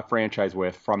start a franchise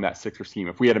with from that Sixers team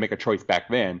if we had to make a choice back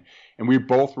then? And we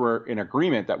both were in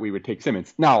agreement that we would take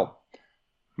Simmons. Now,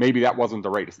 maybe that wasn't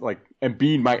the right.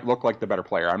 Embiid might look like the better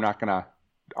player. I'm not going to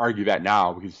argue that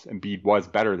now because Embiid was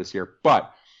better this year.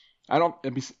 But how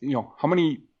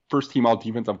many first-team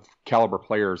all-defensive caliber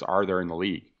players are there in the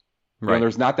league? Right.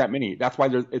 There's not that many. That's why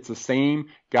it's the same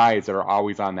guys that are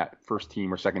always on that first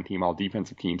team or second team all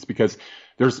defensive teams, because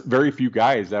there's very few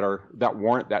guys that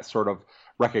warrant that sort of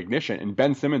recognition. And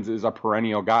Ben Simmons is a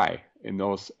perennial guy in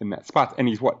that spot. And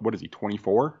he's what is he,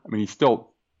 24? I mean, he's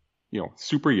still,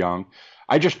 super young.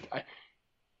 I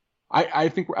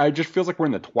think it just feels like we're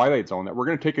in the twilight zone, that we're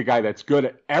going to take a guy that's good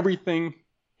at everything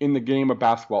in the game of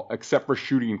basketball except for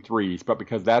shooting threes, but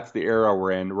because that's the era we're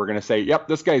in, we're going to say, yep,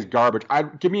 this guy's garbage.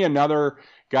 Give me another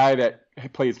guy that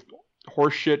plays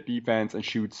horseshit defense and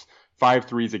shoots 5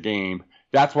 threes a game.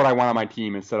 That's what I want on my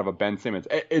team instead of a Ben Simmons.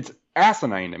 It's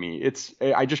asinine to me.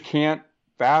 I just can't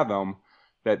fathom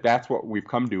that that's what we've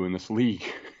come to in this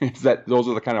league. Is that those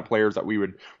are the kind of players that we're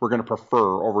going to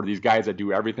prefer over these guys that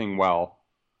do everything well.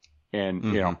 And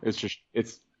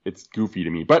it's goofy to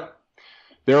me. But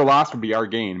their loss would be our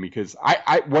gain, because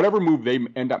whatever move they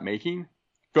end up making,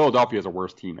 Philadelphia is a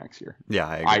worse team next year. Yeah,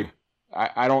 I agree.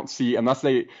 I don't see, unless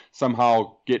they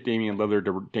somehow get Damian Lillard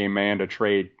to demand a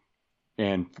trade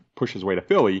and push his way to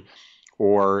Philly,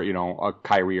 or a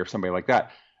Kyrie or somebody like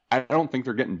that. I don't think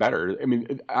they're getting better. I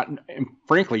mean, and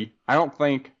frankly, I don't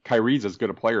think Kyrie's as good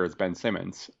a player as Ben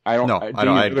Simmons. I don't. No, I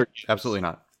don't. Absolutely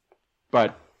not.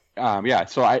 But yeah,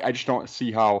 so I just don't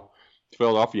see how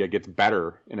Philadelphia gets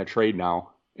better in a trade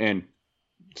now. And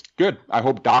it's good. I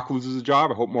hope Doc loses a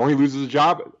job. I hope Morey loses a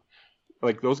job.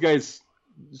 Like, those guys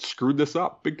screwed this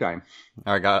up big time.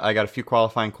 All right, I got a few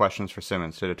qualifying questions for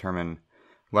Simmons to determine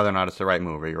whether or not it's the right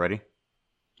move. Are you ready?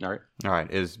 All right. All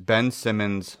right. Is Ben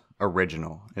Simmons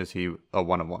original? Is he a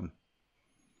one of one?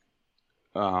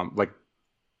 Like,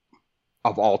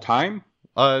 of all time?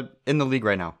 In the league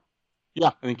right now.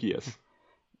 Yeah, I think he is.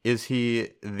 Is he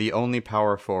the only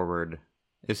power forward?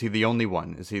 Is he the only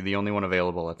one? Is he the only one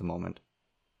available at the moment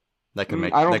that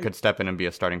could step in and be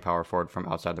a starting power forward from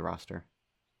outside the roster?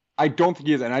 I don't think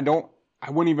he is, and I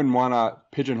wouldn't even want to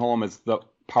pigeonhole him as the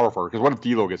power forward, because what if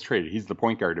D'Lo gets traded? He's the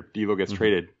point guard. If D'Lo gets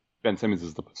traded, Ben Simmons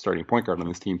is the starting point guard on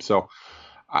this team. So,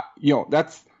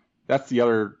 that's the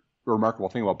other remarkable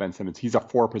thing about Ben Simmons. He's a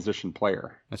 4-position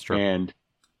player. That's true, and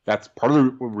that's part of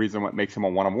the reason what makes him a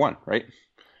one-of-one, right?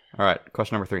 All right.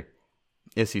 Question number 3: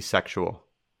 is he sexual?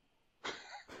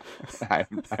 I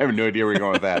have no idea where you're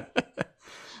going with that.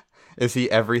 Is he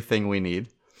everything we need?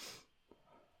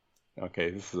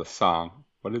 Okay, this is a song.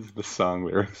 What is the song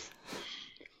lyrics?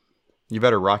 You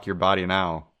better rock your body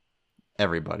now,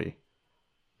 everybody.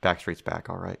 Backstreet's back,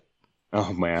 all right.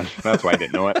 Oh man, that's why I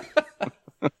didn't know it.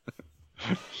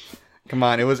 Come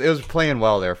on, it was playing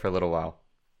well there for a little while.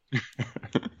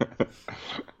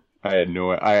 I had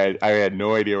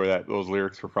no idea where those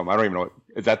lyrics were from. I don't even know.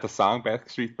 Is that the song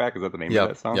Backstreet's Back? Is that the name of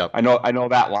that song? Yep. I know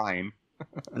that line.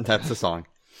 That's the song.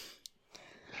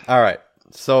 All right.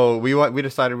 So we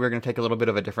decided we were going to take a little bit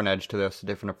of a different edge to this, a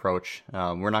different approach.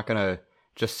 We're not going to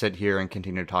just sit here and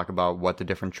continue to talk about what the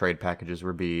different trade packages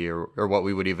would be, or what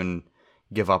we would even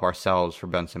give up ourselves for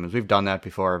Ben Simmons. We've done that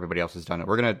before. Everybody else has done it.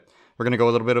 We're gonna go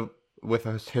a little bit with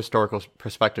a historical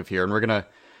perspective here, and we're gonna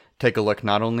take a look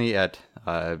not only at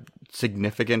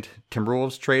significant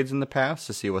Timberwolves trades in the past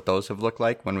to see what those have looked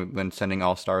like when sending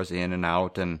all-stars in and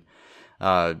out, and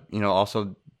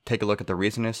also take a look at the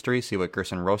recent history, see what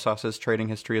Gerson Rosas's trading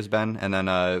history has been, and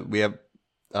then we have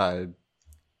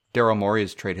Daryl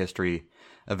Morey's trade history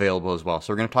available as well.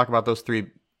 So we're going to talk about those 3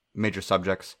 major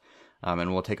subjects,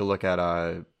 and we'll take a look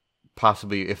at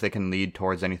possibly if they can lead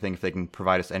towards anything, if they can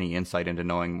provide us any insight into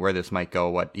knowing where this might go,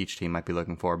 what each team might be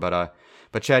looking for. But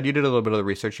Chad, you did a little bit of the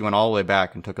research. You went all the way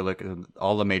back and took a look at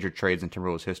all the major trades in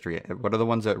Timberwolves history. What are the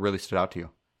ones that really stood out to you?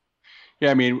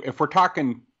 Yeah, I mean, if we're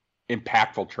talking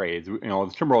impactful trades, the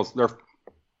Timberwolves, they're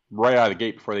right out of the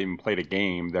gate before they even played a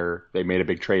game. They made a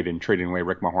big trade in trading away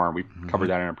Rick Mahorn. We covered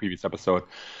that in a previous episode.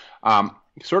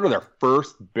 Sort of their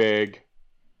first big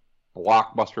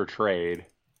blockbuster trade,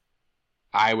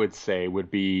 I would say,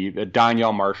 would be the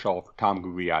Donyell Marshall for Tom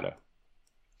Gugliotta.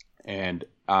 And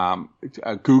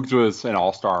Googs was an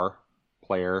all-star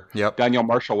player. Yep. Donyell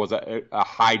Marshall was a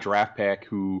high draft pick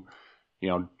who, he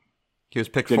was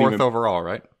picked 4th overall,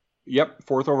 right? Yep,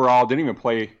 4th overall. Didn't even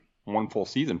play one full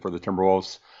season for the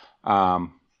Timberwolves.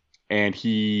 And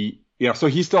he, so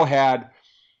he still had,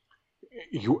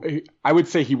 I would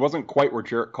say he wasn't quite where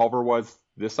Jarrett Culver was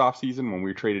this offseason when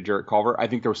we traded Jarrett Culver. I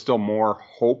think there was still more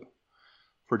hope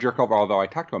for Jarrett Culver, although I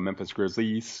talked to a Memphis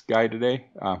Grizzlies guy today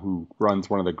who runs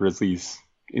one of the Grizzlies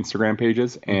Instagram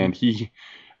pages, and he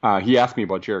asked me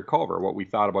about Jarrett Culver, what we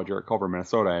thought about Jarrett Culver in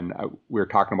Minnesota, and we were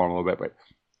talking about him a little bit, but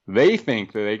they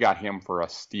think that they got him for a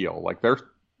steal. Like, they're,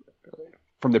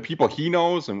 from the people he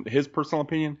knows and his personal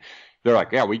opinion, they're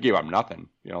like, yeah, we gave up nothing.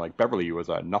 Like Beverly was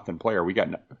a nothing player. We got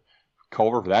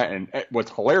Culver for that. And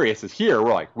what's hilarious is here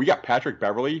we're like, we got Patrick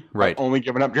Beverly, right? Only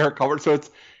giving up Jarrett Culver. So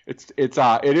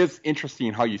it is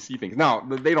interesting how you see things. Now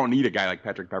they don't need a guy like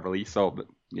Patrick Beverly, so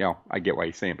I get what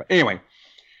he's saying. But anyway,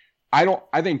 I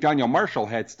think Donyell Marshall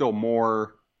had still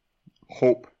more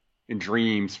hope and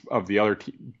dreams of the other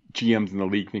GMs in the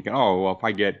league, thinking, oh, well, if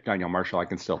I get Donyell Marshall, I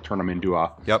can still turn him into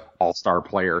a all-star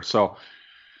player. So,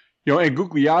 and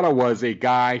Gugliotta was a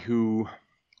guy who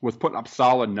was putting up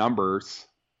solid numbers,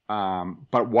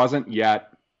 but wasn't yet,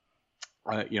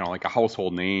 like a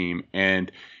household name. And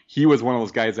he was one of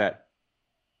those guys that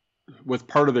was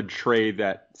part of the trade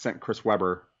that sent Chris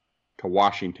Webber to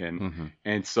Washington. Mm-hmm.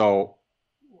 And so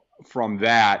from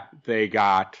that, they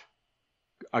got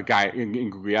a guy in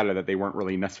Gugliotta that they weren't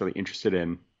really necessarily interested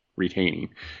in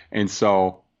retaining. And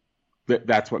so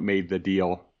that's what made the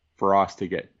deal for us to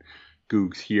get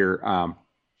Googs here.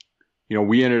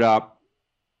 We ended up,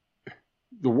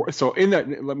 let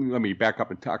me back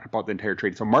up and talk about the entire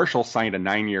trade. So Marshall signed a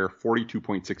 9-year,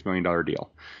 $42.6 million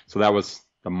deal. So that was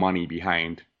the money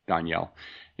behind Daniel.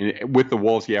 And with the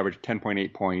Wolves, he averaged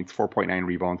 10.8 points, 4.9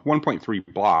 rebounds,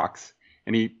 1.3 blocks,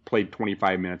 and he played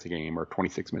 25 minutes a game or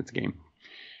 26 minutes a game.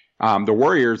 The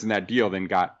Warriors in that deal then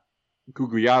got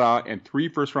Gugliotta and 3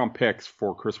 first-round picks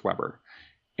for Chris Webber.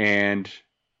 And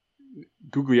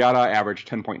Gugliotta averaged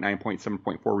 10.9 points,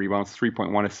 7.4 rebounds,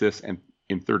 3.1 assists, and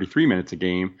in 33 minutes a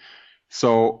game.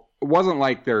 So it wasn't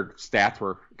like their stats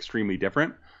were extremely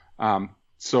different.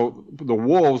 So the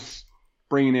Wolves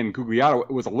bringing in Gugliotta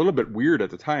was a little bit weird at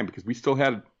the time because we still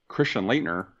had Christian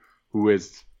Laettner, who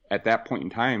is at that point in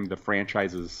time the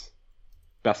franchise's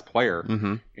best player,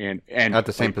 and at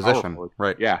the same position,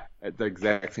 right? Yeah, at the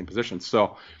exact same position.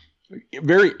 So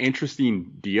very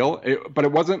interesting deal, but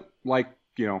it wasn't like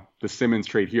the Simmons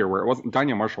trade here, where it wasn't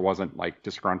Daniel Marshall wasn't like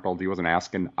disgruntled. He wasn't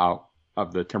asking out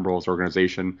of the Timberwolves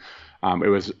organization.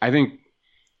 I think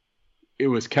it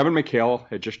was Kevin McHale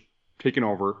had just taken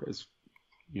over as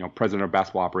president of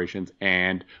basketball operations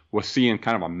and was seeing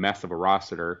kind of a mess of a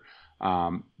roster,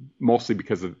 mostly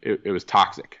because it was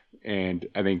toxic. And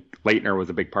I think Laettner was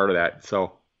a big part of that.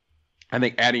 So I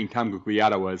think adding Tom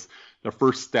Gugliotta was the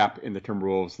first step in the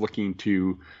Timberwolves looking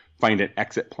to find an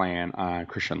exit plan on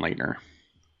Christian Laettner.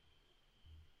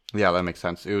 Yeah, that makes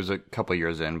sense. It was a couple of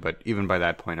years in, but even by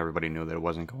that point, everybody knew that it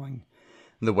wasn't going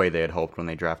the way they had hoped when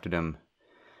they drafted him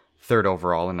 3rd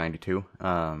overall in '92.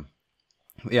 And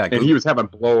he was having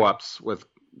blow-ups with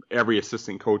every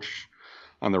assistant coach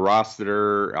on the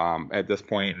roster at this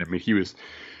point. I mean, he was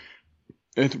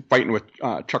fighting with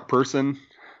Chuck Person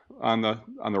on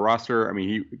the roster. I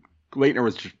mean, Laettner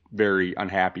was just very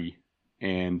unhappy,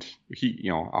 and he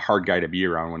a hard guy to be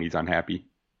around when he's unhappy.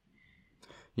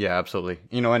 Yeah, absolutely.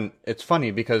 And it's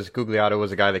funny because Gugliotta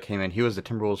was a guy that came in. He was the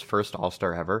Timberwolves' first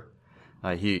All-Star ever.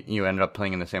 He ended up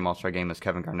playing in the same All-Star game as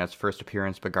Kevin Garnett's first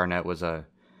appearance, but Garnett was an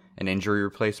injury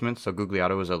replacement, so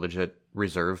Gugliotta was a legit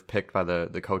reserve picked by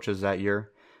the coaches that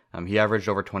year. He averaged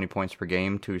over 20 points per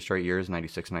game 2 straight years,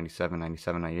 96, 97,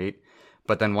 97, 98.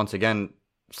 But then once again,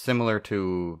 similar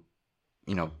to,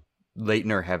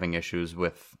 Laettner having issues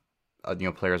with,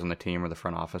 players on the team or the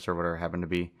front office or whatever it happened to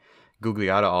be,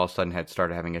 Gugliotta all of a sudden had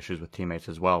started having issues with teammates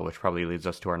as well, which probably leads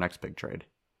us to our next big trade.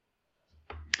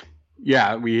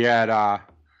 Yeah, we had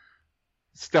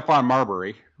Stephon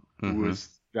Marbury, who was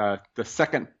the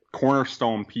second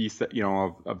cornerstone piece that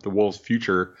of the Wolves'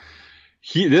 future.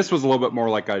 This was a little bit more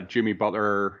like a Jimmy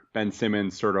Butler, Ben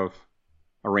Simmons sort of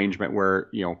arrangement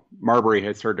where Marbury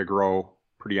had started to grow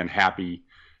pretty unhappy.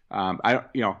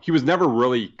 He was never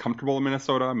really comfortable in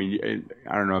Minnesota. I mean,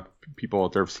 I don't know if people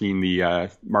out there have seen the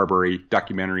Marbury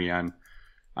documentary on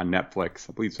Netflix.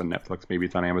 I believe it's on Netflix. Maybe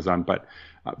it's on Amazon, but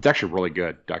it's actually a really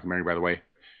good documentary, by the way.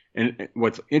 And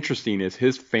what's interesting is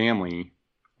his family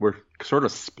were sort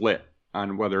of split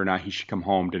on whether or not he should come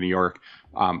home to New York.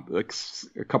 Like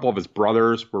a couple of his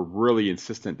brothers were really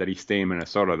insistent that he stay in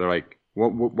Minnesota. They're like,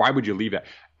 why would you leave that?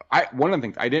 One of the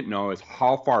things I didn't know is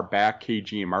how far back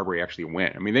KG and Marbury actually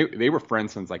went. I mean, they were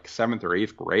friends since like 7th or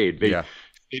 8th grade. They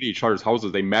stayed at each other's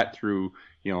houses. They met through,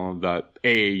 the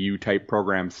AAU type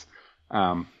programs.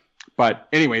 But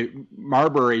anyway,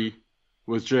 Marbury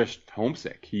was just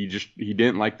homesick. He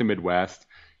didn't like the Midwest.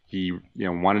 He,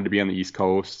 wanted to be on the East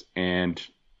Coast. And,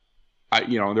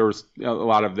 there was a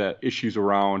lot of the issues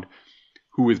around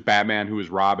who was Batman, who was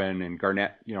Robin, and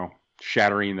Garnett,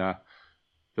 shattering the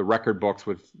record books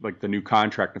with like the new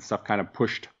contract and stuff kind of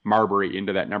pushed Marbury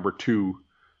into that number 2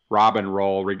 Robin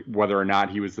role, whether or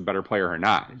not he was the better player or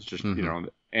not. It's just,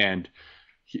 and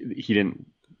he didn't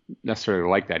necessarily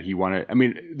like that. He wanted,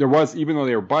 there was, even though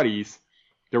they were buddies,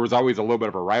 there was always a little bit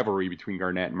of a rivalry between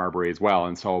Garnett and Marbury as well.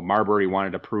 And so Marbury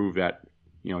wanted to prove that,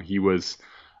 he was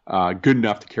good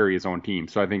enough to carry his own team.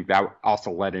 So I think that also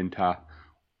led into,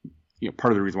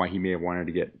 part of the reason why he may have wanted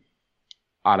to get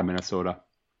out of Minnesota.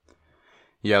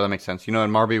 Yeah, that makes sense.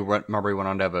 And Marbury went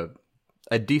on to have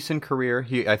a decent career.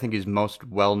 I think he's most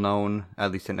well known,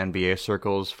 at least in NBA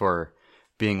circles, for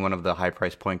being one of the high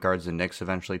price point guards the Knicks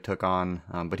eventually took on.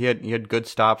 But he had good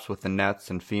stops with the Nets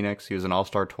and Phoenix. He was an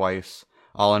All-Star twice,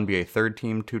 All-NBA third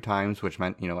team 2 times, which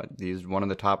meant he's one of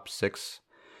the top 6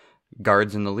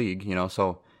 guards in the league.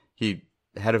 So he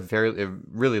had a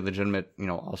really legitimate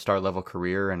All-Star level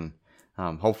career, and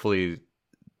hopefully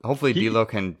D'Lo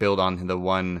can build on the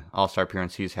one All-Star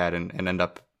appearance he's had and end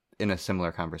up in a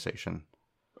similar conversation.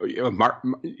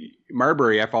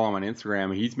 Marbury, I follow him on Instagram,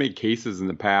 and he's made cases in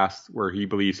the past where he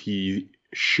believes he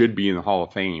should be in the Hall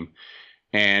of Fame,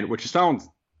 and which sounds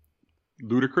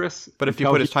ludicrous. But if you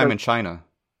put his time in China,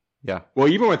 yeah. Well,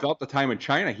 even without the time in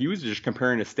China, he was just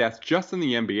comparing his stats just in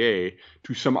the NBA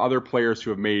to some other players who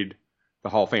have made the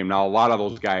Hall of Fame. Now, a lot of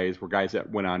those guys were guys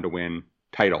that went on to win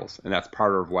titles, and that's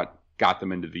part of what got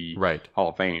them into the Right. Hall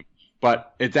of Fame.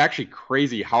 But it's actually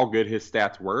crazy how good his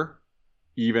stats were,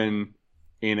 even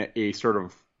in a sort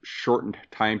of shortened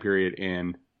time period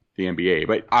in the NBA.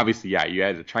 But obviously, yeah, you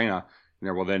added China in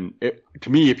there. Well, then, to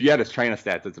me, if you add his China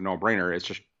stats, it's a no-brainer. It's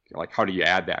just like, how do you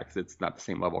add that? Because it's not the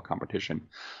same level of competition.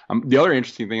 The other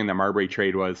interesting thing in the Marbury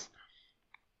trade was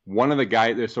one of the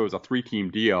guys, so it was a 3-team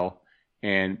deal,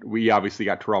 and we obviously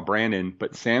got Terrell Brandon,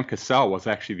 but Sam Cassell was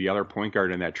actually the other point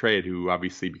guard in that trade, who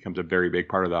obviously becomes a very big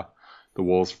part of the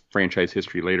Wolves franchise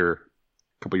history later,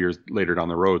 a couple years later down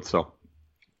the road. So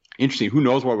interesting. Who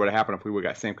knows what would have happened if we would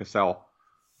have got Sam Cassell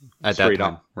At straight that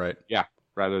time, up. right. Yeah,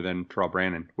 rather than Terrell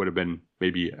Brandon. Would have been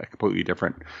maybe a completely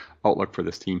different outlook for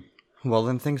this team. Well,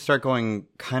 then things start going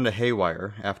kind of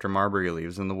haywire after Marbury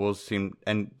leaves, and the Wolves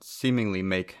seemingly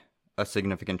make a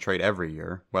significant trade every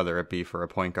year, whether it be for a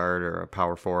point guard or a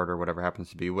power forward or whatever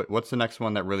happens to be. What's the next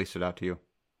one that really stood out to you?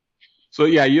 So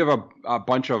yeah, you have a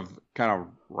bunch of kind of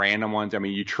random ones. I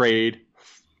mean, you trade,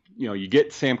 you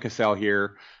get Sam Cassell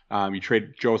here. You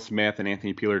trade Joe Smith and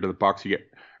Anthony Peeler to the Bucks. You get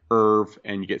Irv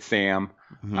and you get Sam.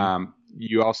 Mm-hmm.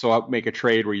 You also make a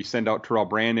trade where you send out Terrell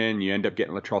Brandon. You end up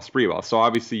getting Latrell Sprewell. So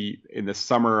obviously, in the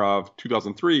summer of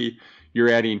 2003, you're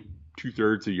adding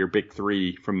 2/3 of your big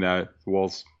three from the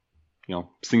Wolves,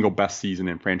 single best season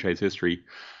in franchise history.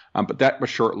 But that was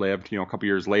short-lived. A couple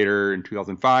years later, in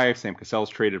 2005, Sam Cassell's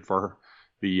traded for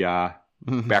the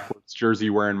backwards jersey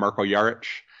wearing Marko Jaric.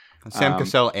 Sam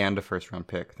Cassell and a first-round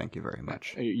pick. Thank you very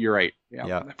much. You're right.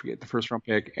 Yeah. I forget the first-round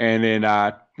pick. And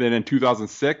then in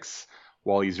 2006,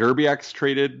 Wally Szczerbiak's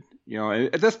traded.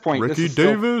 At this point, Ricky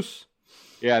Davis.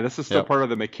 This is still part of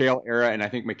the McHale era, and I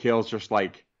think McHale's just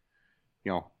like,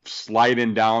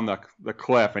 sliding down the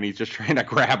cliff, and he's just trying to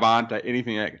grab onto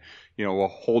anything that will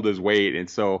hold his weight. And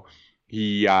so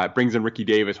he brings in Ricky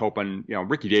Davis, hoping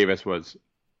Ricky Davis was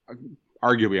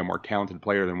arguably a more talented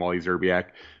player than Wally Szczerbiak,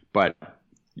 but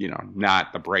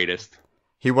not the brightest.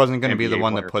 He wasn't going to be the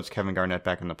one that puts Kevin Garnett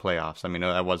back in the playoffs. I mean,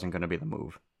 that wasn't going to be the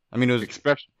move. I mean, it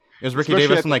was Ricky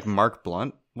Davis and like Mark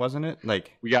Blunt, wasn't it?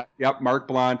 Like we got Mark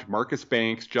Blunt, Marcus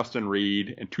Banks, Justin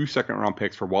Reed, and 2 second-round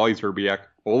picks for Wally Szczerbiak,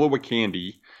 Ola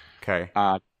Wakandi,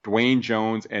 Dwayne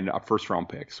Jones, and a first-round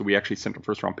pick. So we actually sent a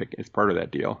first-round pick as part of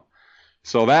that deal.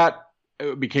 So that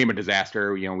became a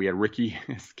disaster. We had Ricky,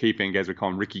 as K-fan guys would call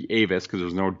him Ricky Avis because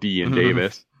there's no D in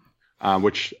Davis,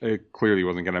 which clearly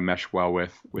wasn't going to mesh well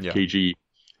with KG.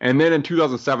 And then in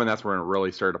 2007, that's when it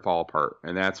really started to fall apart,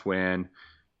 and that's when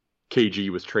KG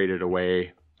was traded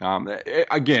away.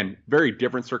 Again, very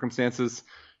different circumstances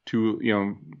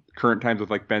to current times with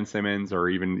like Ben Simmons or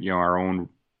even our own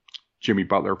Jimmy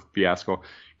Butler fiasco.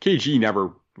 KG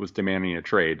never was demanding a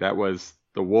trade. That was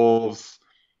the Wolves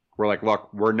were like,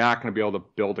 look, we're not going to be able to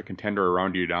build a contender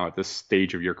around you now at this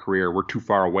stage of your career. We're too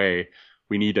far away.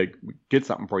 We need to get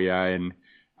something for you. And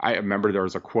I remember there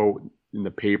was a quote in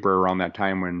the paper around that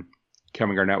time when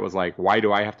Kevin Garnett was like, why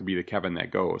do I have to be the Kevin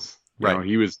that goes?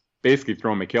 He was basically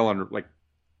throwing McHale under, like,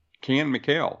 can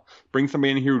McHale bring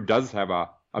somebody in here who does have a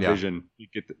vision, you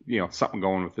get something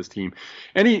going with this team.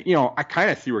 And I kind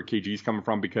of see where KG's coming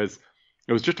from, because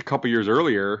it was just a couple years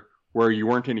earlier where you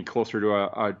weren't any closer to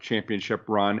a championship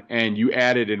run, and you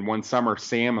added in one summer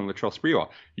Sam and Latrell Sprewell.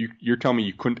 You're telling me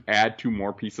you couldn't add 2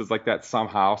 more pieces like that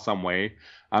somehow, some way?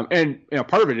 And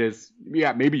part of it is,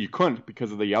 maybe you couldn't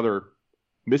because of the other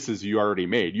misses you already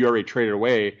made. You already traded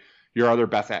away your other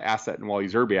best asset in Wally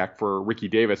Szczerbiak for Ricky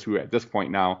Davis, who at this point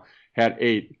now had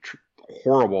a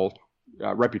horrible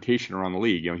reputation around the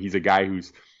league. He's a guy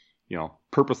who's,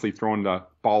 purposely throwing the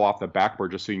ball off the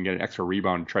backboard just so you can get an extra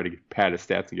rebound and try to pad his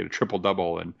stats and get a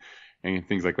triple-double and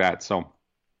things like that. So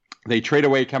they trade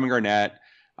away Kevin Garnett.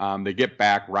 They get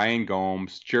back Ryan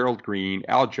Gomes, Gerald Green,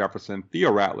 Al Jefferson,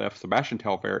 Theo Ratliff, Sebastian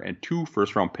Telfair, and 2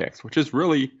 first-round picks, which is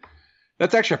really...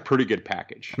 That's actually a pretty good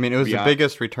package. I mean, it was the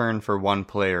biggest return for one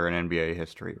player in NBA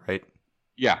history, right?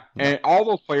 Yeah. And all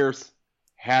those players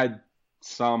had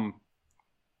some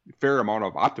fair amount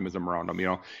of optimism around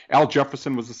them. Al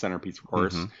Jefferson was the centerpiece, of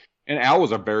course. Mm-hmm. And Al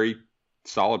was a very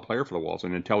solid player for the Wolves.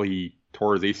 And until he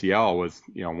tore his ACL, was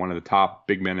one of the top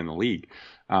big men in the league.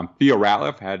 Theo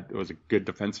Ratliff was a good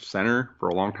defensive center for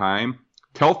a long time.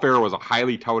 Telfair was a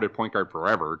highly touted point guard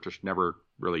forever, just never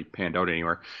really panned out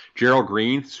anywhere. Gerald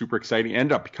Green, super exciting,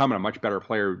 ended up becoming a much better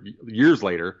player years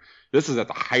later. This is at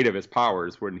the height of his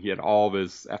powers when he had all of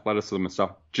his athleticism and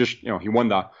stuff. Just, he won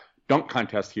the dunk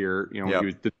contest here. He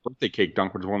was the birthday cake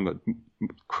dunk, which was one of the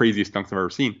craziest dunks I've ever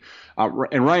seen.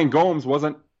 And Ryan Gomes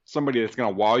wasn't somebody that's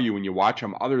going to wow you when you watch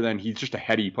him, other than he's just a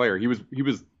heady player. He was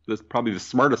probably the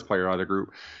smartest player out of the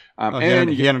group. And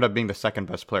he ended up being the second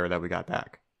best player that we got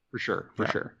back. For sure.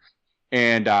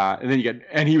 And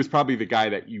then he was probably the guy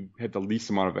that you had the least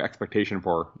amount of expectation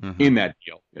for in that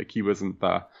deal. Like he wasn't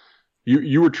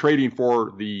you were trading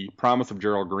for the promise of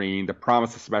Gerald Green, the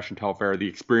promise of Sebastian Telfair, the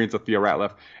experience of Theo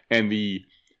Ratliff, and the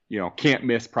can't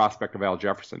miss prospect of Al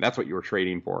Jefferson. That's what you were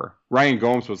trading for. Ryan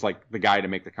Gomes was like the guy to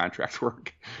make the contracts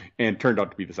work, and turned out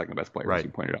to be the second best player, as you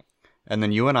pointed out. And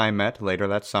then you and I met later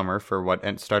that summer for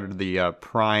what started the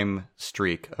prime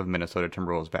streak of Minnesota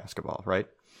Timberwolves basketball, right?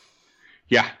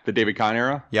 Yeah, the David Kahn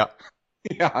era? Yeah.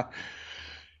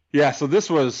 Yeah, so this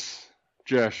was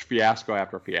just fiasco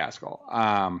after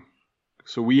fiasco.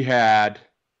 So we had,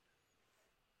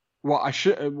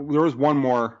 there was one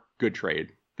more good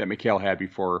trade that Mikhail had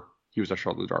before he was a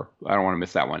short loser. I don't want to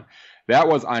miss that one. That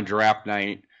was on draft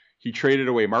night. He traded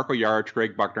away Marco Jaric,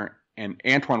 Greg Buckner, and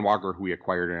Antoine Walker, who he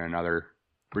acquired in another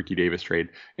Ricky Davis trade.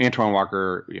 Antoine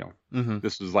Walker,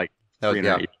 this was like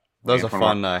that was a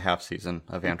fun half season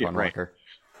of Antoine Walker.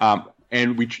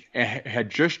 And we had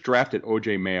just drafted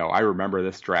OJ Mayo. I remember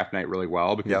this draft night really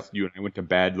well because you and I went to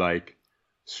bed like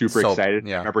super excited.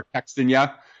 Yeah. I remember texting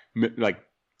you like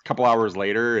a couple hours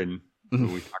later, and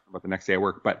we talked about the next day at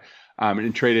work. But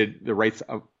and traded the rights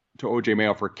to OJ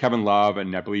Mayo for Kevin Love,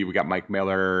 and I believe we got Mike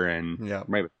Miller and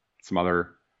maybe some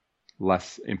other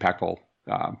less impactful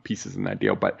pieces in that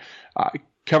deal. But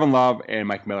Kevin Love and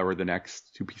Mike Miller were the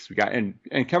next two pieces we got, and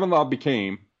Kevin Love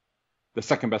became the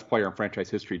second best player in franchise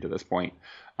history to this point.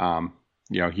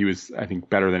 He was, I think,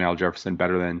 better than Al Jefferson,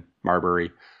 better than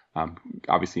Marbury.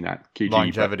 Obviously not KG.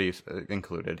 Longevity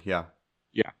included, yeah.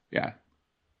 Yeah.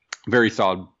 Very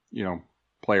solid,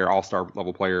 player, all-star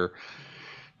level player.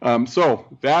 So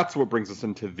that's what brings us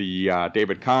into the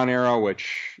David Kahn era,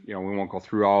 which, we won't go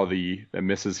through all the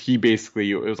misses. He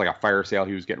basically, it was like a fire sale.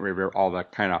 He was getting rid of all the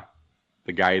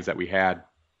guys that we had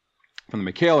from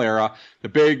the McHale era.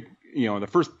 The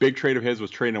first big trade of his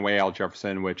was trading away Al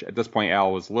Jefferson, which at this point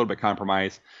Al was a little bit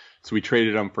compromised. So we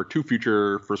traded him for 2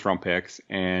 future first-round picks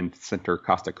and center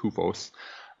Costa Koufos.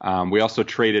 We also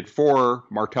traded for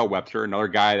Martell Webster, another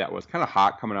guy that was kind of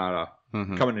hot coming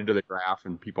into the draft,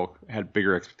 and people had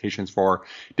bigger expectations for.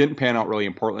 Didn't pan out really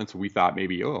in Portland, so we thought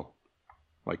maybe,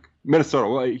 like Minnesota,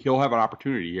 well, he'll have an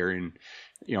opportunity here, and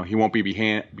he won't be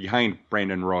behind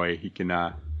Brandon Roy. He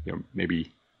can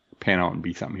maybe pan out and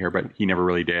be something here, but he never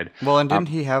really did. Well, and didn't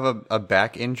he have a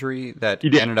back injury that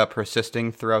ended up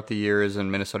persisting throughout the years,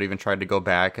 and Minnesota even tried to go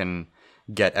back and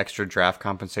get extra draft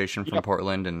compensation from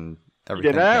Portland and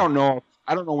everything? I don't know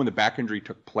when the back injury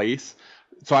took place,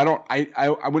 so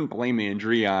I wouldn't blame the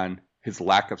injury on his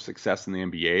lack of success in the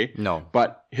NBA. No.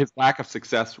 But his lack of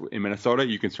success in Minnesota,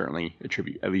 you can certainly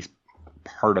attribute at least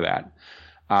part of that.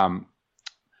 But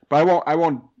I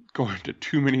won't go into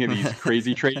too many of these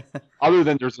crazy trades, other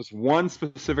than there's this one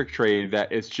specific trade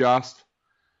that is just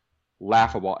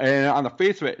laughable. And on the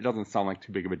face of it, it doesn't sound like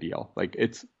too big of a deal. Like,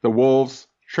 it's the Wolves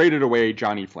traded away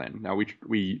Johnny Flynn. Now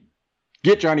we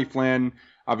get Johnny Flynn.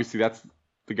 Obviously, that's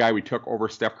the guy we took over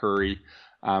Steph Curry.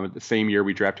 The same year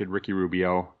we drafted Ricky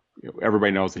Rubio.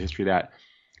 Everybody knows the history of that.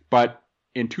 But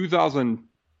in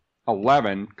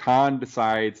 2011, Kahn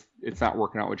decides it's not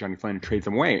working out with Johnny Flynn and trades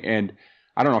him away. And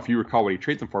I don't know if you recall what he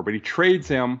trades him for, but he trades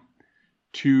him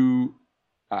to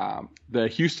the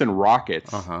Houston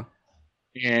Rockets.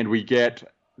 And we get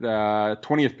the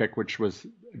 20th pick, which was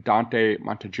Dante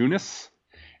Montejunas,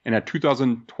 and a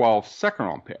 2012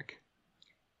 second-round pick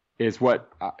is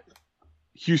what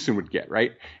Houston would get,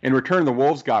 right? In return, the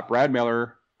Wolves got Brad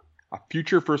Miller, a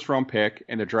future first-round pick,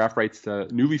 and the draft rights to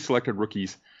newly selected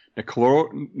rookies Nikola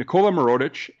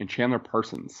Mirotic and Chandler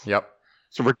Parsons. Yep.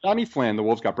 So for Johnny Flynn, the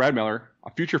Wolves got Brad Miller,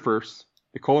 a future first,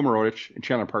 Nikola Mirotic, and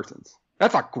Chandler Parsons.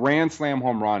 That's a grand slam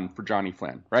home run for Johnny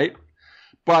Flynn, right?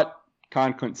 But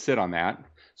Kahn couldn't sit on that.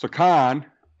 So Kahn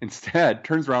instead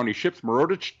turns around, he ships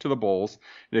Mirotic to the Bulls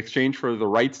in exchange for the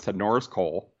rights to Norris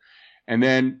Cole. And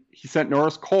then he sent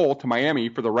Norris Cole to Miami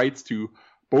for the rights to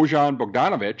Bojan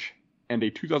Bogdanovic and a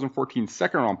 2014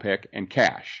 second-round pick and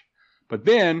cash. But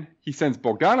then he sends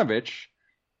Bogdanovic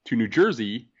to New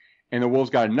Jersey, and the Wolves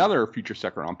got another future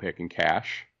second-round pick in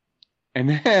cash.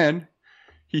 And then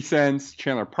he sends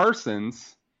Chandler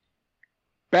Parsons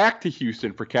back to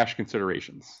Houston for cash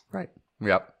considerations. Right.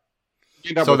 Yep.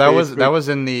 So that was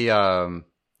in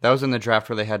the draft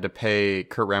where they had to pay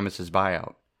Kurt Rambis'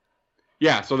 buyout.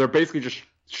 Yeah. So they're basically just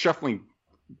shuffling.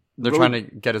 They're trying to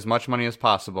get as much money as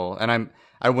possible, and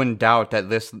I wouldn't doubt that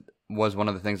this was one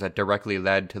of the things that directly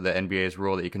led to the NBA's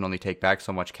rule that you can only take back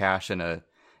so much cash in a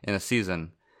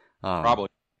season. Probably.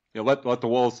 Let the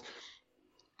Wolves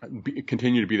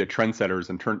continue to be the trendsetters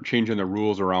and changing the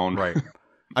rules around. Right.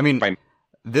 I mean,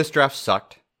 this draft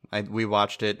sucked. We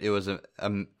watched it. It was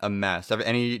a mess.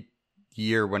 Any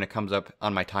year when it comes up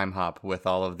on my time hop with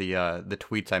all of the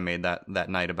tweets I made that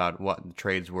night about what the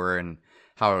trades were and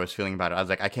how I was feeling about it. I was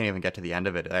like, I can't even get to the end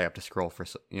of it. I have to scroll for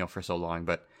so long.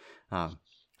 But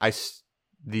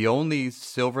the only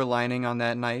silver lining on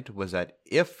that night was that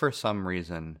if for some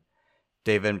reason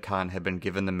David Kahn had been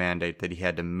given the mandate that he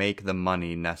had to make the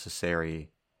money necessary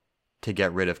to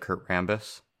get rid of Kurt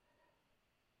Rambis,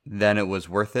 then it was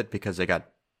worth it because they got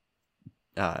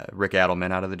Rick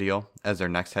Adelman out of the deal as their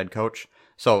next head coach.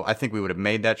 So I think we would have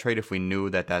made that trade if we knew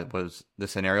that was the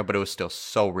scenario, but it was still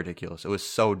so ridiculous. It was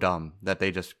so dumb that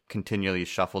they just continually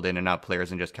shuffled in and out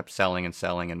players and just kept selling and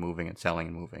selling and moving and selling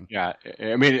and moving. Yeah,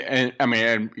 I mean,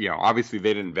 obviously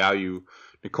they didn't value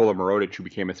Nikola Mirotic, who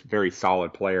became a very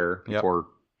solid player before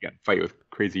fight with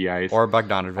crazy eyes, or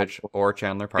Bogdanovich, or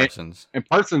Chandler Parsons. And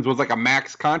Parsons was like a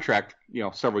max contract,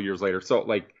 several years later. So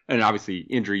and obviously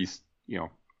injuries,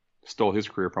 stole his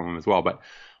career from him as well. But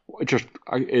it's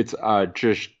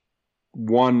just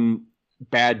one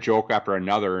bad joke after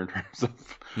another in terms of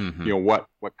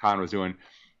what Kahn was doing.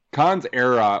 Kahn's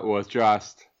era was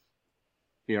just,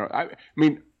 I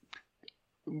mean,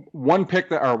 one pick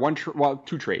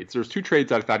two trades. There's two trades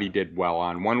that I thought he did well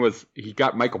on. One was he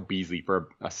got Michael Beasley for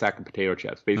a sack and potato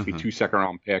chips, basically 2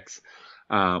 second-round picks,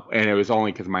 and it was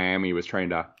only because Miami was trying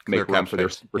to make room for their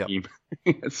super team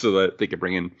so that they could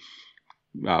bring in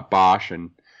Bosch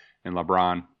and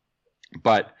LeBron.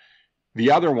 But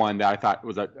the other one that I thought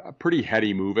was a pretty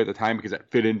heady move at the time because it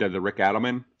fit into the Rick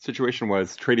Adelman situation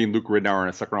was trading Luke Ridnour and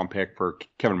a second-round pick for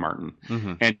Kevin Martin.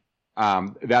 And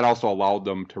that also allowed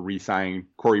them to re-sign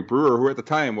Corey Brewer, who at the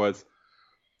time was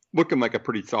looking like a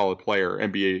pretty solid player,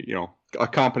 NBA, a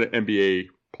competent NBA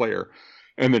player.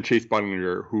 And then Chase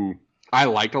Budinger, who I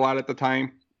liked a lot at the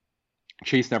time.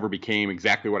 Chase never became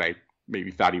exactly what I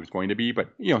maybe thought he was going to be, but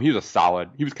he was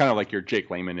he was kind of like your Jake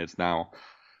Layman is now,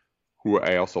 who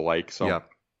I also like. So yeah,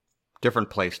 different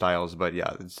play styles, but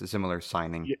yeah, it's a similar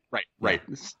signing. Yeah, right.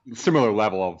 Similar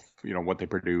level of what they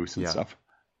produce and stuff.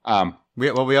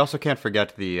 We also can't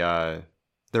forget the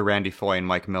Randy Foye and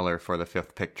Mike Miller for the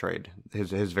 5th pick trade,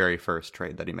 his very first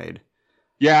trade that he made.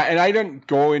 Yeah, and I didn't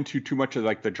go into too much of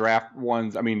the draft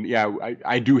ones. I mean, yeah,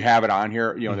 I do have it on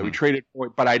here, that we traded for,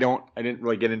 but I didn't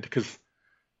really get into because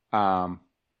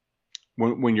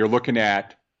when you're looking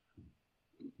at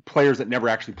players that never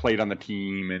actually played on the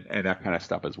team and that kind of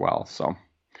stuff as well. So,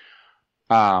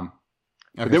 so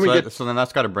then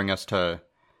that's got to bring us to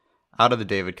out of the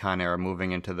David Kahn era,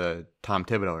 moving into the Tom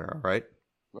Thibodeau era, right?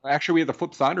 Actually, we have the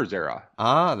Flip Saunders era.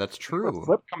 Ah, that's true.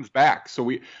 Flip comes back. So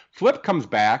Flip comes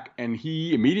back, and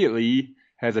he immediately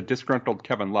has a disgruntled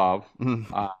Kevin Love.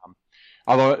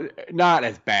 Although not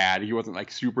as bad. He wasn't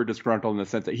super disgruntled in the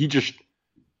sense that he just,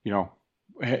 he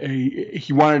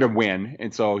wanted to win,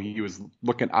 and so he was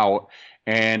looking out.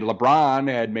 And LeBron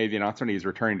had made the announcement he's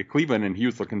returning to Cleveland, and he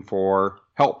was looking for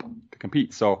help to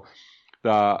compete. So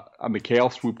Mikhail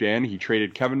swooped in. He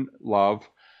traded Kevin Love.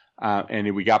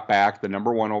 And we got back the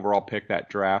number 1 overall pick that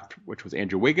draft, which was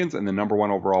Andrew Wiggins, and the number 1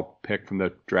 overall pick from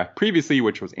the draft previously,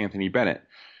 which was Anthony Bennett.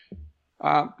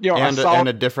 And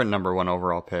a different number 1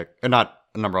 overall pick, not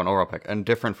a number 1 overall pick, and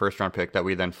different first-round pick that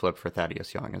we then flipped for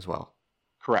Thaddeus Young as well.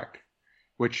 Correct,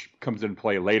 which comes into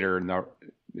play later in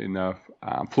the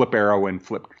Flip era when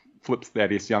flips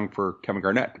Thaddeus Young for Kevin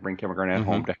Garnett to bring Kevin Garnett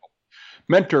home to help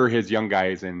mentor his young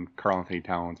guys in Karl-Anthony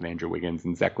Towns and Andrew Wiggins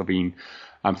and Zach LaVine.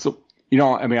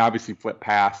 Obviously Flip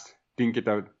passed, didn't get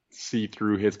to see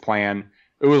through his plan.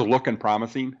 It was looking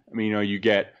promising. He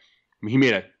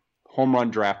made a home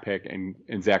run draft pick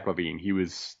in Zach LaVine. He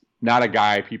was not a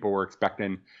guy people were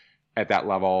expecting at that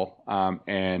level.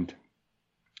 And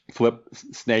Flip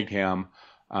snagged him.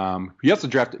 He also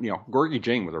drafted, Gorgie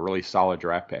Jang was a really solid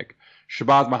draft pick.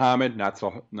 Shabazz Muhammad, not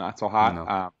so hot.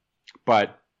 No.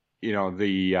 But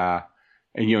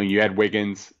you had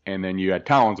Wiggins, and then you had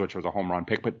Towns, which was a home run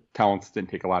pick, but Towns didn't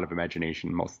take a lot of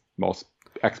imagination. Most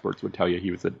experts would tell you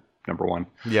he was the number 1.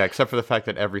 Yeah, except for the fact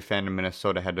that every fan in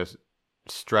Minnesota had to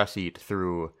stress eat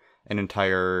through an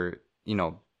entire,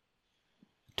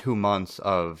 2 months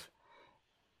of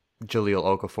Jahlil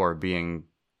Okafor being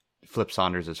Flip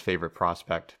Saunders' favorite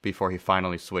prospect before he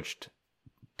finally switched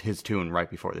his tune right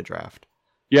before the draft.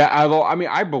 Yeah, although,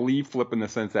 I believe Flip in the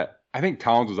sense that I think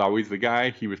Towns was always the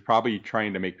guy. He was probably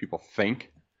trying to make people think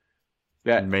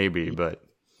that but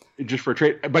just for a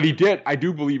trade. But he did. I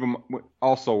do believe him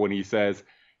also when he says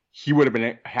he would have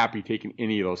been happy taking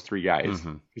any of those 3 guys.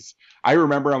 I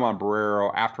remember him on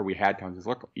Barrero after we had Towns. He says,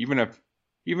 look, even if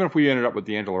we ended up with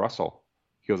D'Angelo Russell,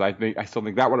 he goes, I still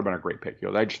think that would have been a great pick. He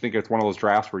goes, I just think it's one of those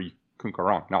drafts where you couldn't go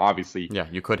wrong. Now, obviously, yeah,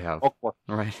 you could have. Okafor.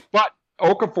 Right. But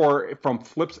Okafor from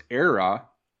Flip's era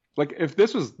like if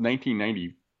this was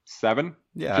 1997,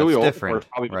 Yeah, Julio it's Okafor different, is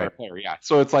probably the right? better player. Yeah.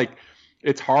 So it's like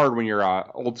it's hard when you're a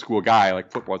old school guy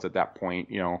like Flip was at that point,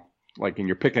 like and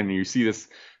you're picking and you see this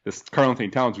Karl Anthony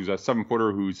Towns who's a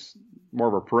 7-footer who's more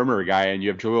of a perimeter guy, and you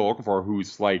have Julio Okafor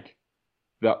who's like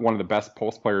one of the best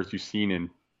post players you've seen in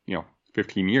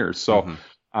 15 years. So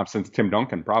since Tim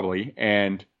Duncan probably,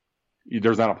 and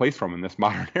there's not a place for him in this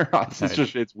modern era.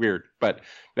 It's weird, but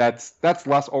that's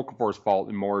less Okafor's fault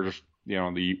and more just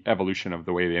the evolution of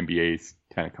the way the NBA's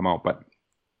kind of come out. But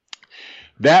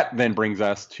that then brings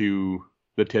us to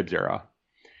the Tibbs era.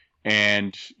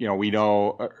 And, we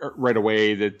know right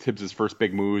away that Tibbs' first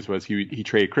big moves was he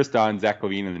traded Chris Dunn, Zach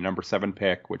LaVine, and the number 7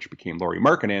 pick, which became Lauri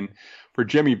Markkanen, for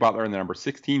Jimmy Butler and the number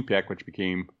 16 pick, which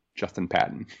became Justin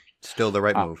Patton. Still the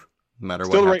right move, no matter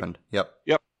what happened. Yep.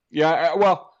 Yeah,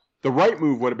 well, the right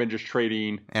move would have been just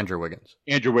trading Andrew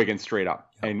Wiggins straight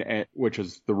up, and which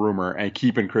is the rumor, and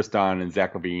keeping Chris Dunn and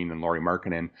Zach LaVine and Lauri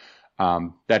Markkanen.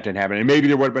 That didn't happen. And maybe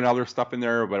there would have been other stuff in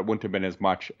there, but it wouldn't have been as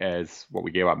much as what we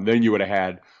gave up. And then you would have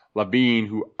had LaVine,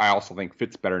 who I also think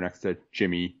fits better next to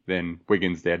Jimmy than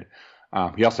Wiggins did.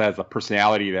 He also has a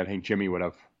personality that I think Jimmy would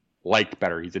have liked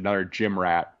better. He's another gym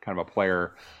rat kind of a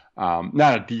player.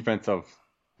 Not a defensive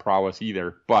prowess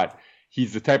either, but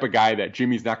he's the type of guy that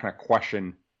Jimmy's not going to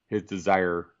question his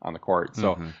desire on the court.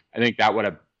 So I think that would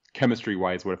have,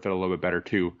 chemistry-wise, would have fit a little bit better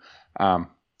too.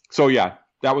 So yeah,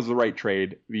 that was the right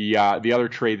trade. The other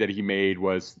trade that he made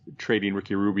was trading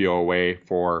Ricky Rubio away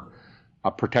for a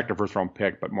protected first-round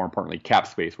pick, but more importantly, cap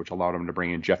space, which allowed him to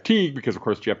bring in Jeff Teague, because of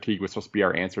course Jeff Teague was supposed to be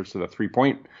our answers to the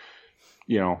three-point,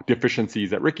 deficiencies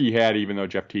that Ricky had, even though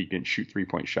Jeff Teague didn't shoot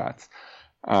three-point shots.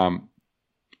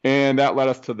 And that led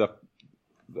us to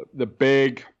the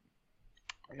big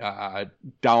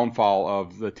downfall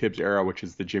of the Tibbs era, which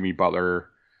is the Jimmy Butler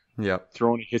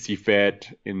throwing a hissy fit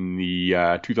in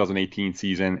the 2018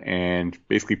 season and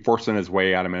basically forcing his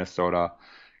way out of Minnesota,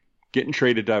 getting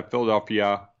traded to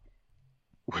Philadelphia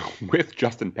with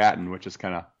Justin Patton, which is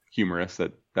kind of humorous.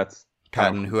 That's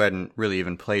Patton, who hadn't really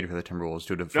even played for the Timberwolves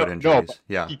due to foot injuries.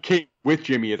 No, he came with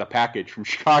Jimmy as a package from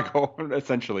Chicago,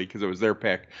 essentially, because it was their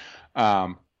pick.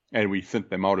 And we sent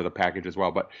them out of the package as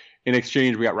well. But in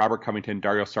exchange, we got Robert Covington,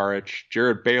 Dario Saric,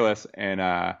 Jared Bayless, and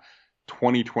a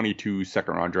 2022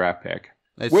 second-round draft pick.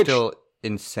 It's still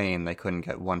insane they couldn't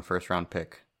get one first-round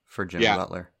pick for Jimmy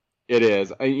Butler. It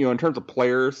is. In terms of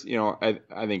players, I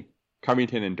think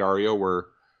Covington and Dario were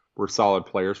solid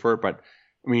players for it. But,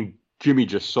 I mean, Jimmy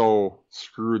just so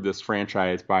screwed this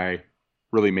franchise by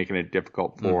really making it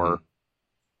difficult for,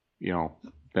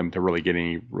 them to really get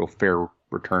any real fair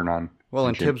return on. Well,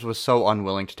 and Tibbs was so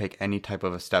unwilling to take any type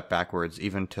of a step backwards,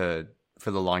 even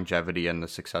for the longevity and the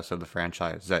success of the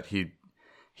franchise, that he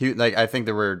I think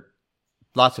there were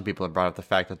lots of people have brought up the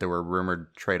fact that there were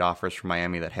rumored trade offers from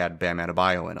Miami that had Bam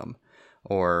Adebayo in them,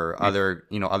 or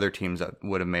other teams that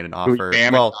would have made an offer.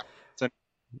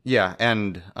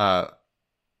 And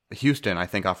Houston, I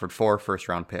think, offered 4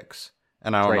 first-round picks,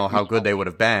 and I don't know how good they would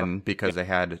have been because they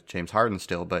had James Harden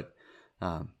still, but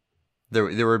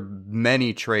there were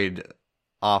many trade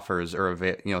offers or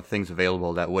things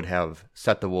available that would have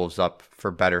set the Wolves up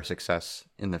for better success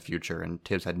in the future, and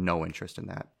Tibbs had no interest in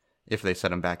that if they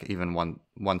set him back even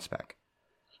one spec.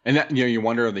 And that you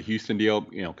wonder the Houston deal,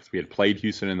 because we had played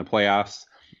Houston in the playoffs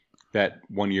that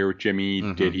one year with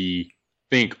Jimmy. Did he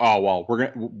think, oh well,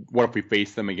 what if we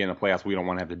face them again in the playoffs? We don't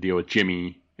want to have to deal with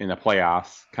Jimmy in the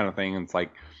playoffs, kind of thing. And it's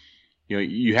like,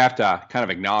 you have to kind of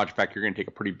acknowledge the fact you're going to take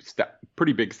a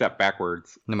pretty big step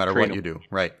backwards, no matter what you do,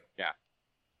 right? Yeah.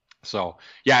 So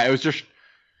yeah, it was just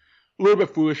a little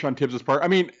bit foolish on Tibbs' part. I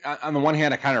mean, on the one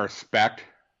hand, I kind of respect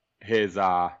his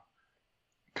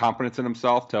confidence in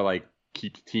himself to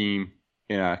keep the team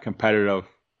at a competitive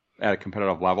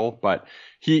level, but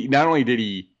he not only did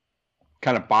he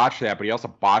kind of botch that, but he also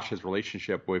botched his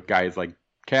relationship with guys like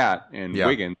Cat and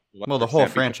Wiggins. Well, the whole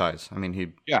franchise. I mean,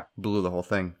 he blew the whole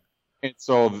thing. And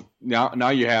so now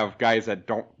you have guys that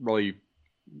don't really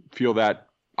feel that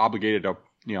obligated to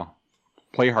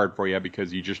play hard for you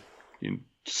because you just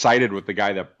sided with the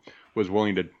guy that was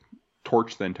willing to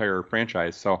torch the entire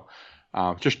franchise. So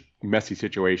just messy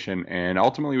situation, and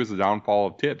ultimately was the downfall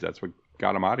of Tibbs. That's what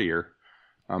got him out of here.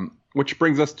 Which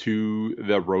brings us to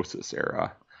the Rosas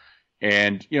era,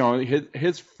 and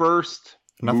his first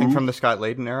nothing from the Scott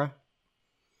Layden era.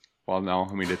 Well, no,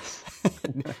 I mean it's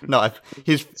no.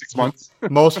 He's 6 months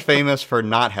most famous for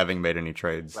not having made any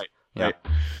trades. Right. Yeah.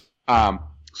 Right.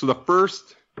 So the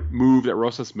first move that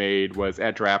Rosas made was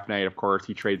at draft night. Of course,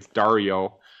 he trades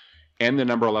Dario and the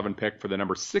number 11 pick for the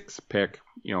number 6 pick.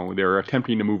 They're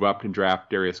attempting to move up and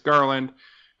draft Darius Garland.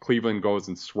 Cleveland goes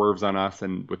and swerves on us,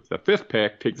 and with the 5th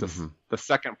pick, takes us the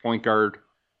second point guard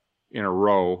in a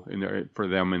row for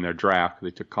them in their draft.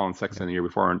 They took Colin Sexton the year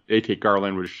before, and they take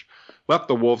Garland, which left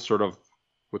the Wolves sort of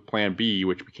with plan B,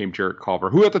 which became Jarrett Culver,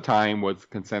 who at the time was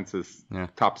consensus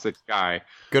top 6 guy.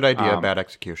 Good idea, bad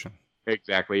execution.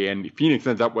 Exactly. And Phoenix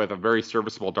ends up with a very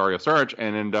serviceable Dario Saric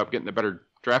and ended up getting the better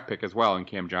draft pick as well in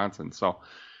Cam Johnson. So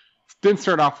didn't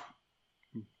start off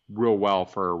real well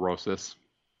for Rosas.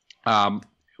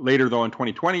 Later, though, in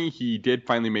 2020, he did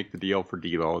finally make the deal for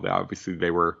D'Lo. Obviously, they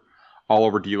were all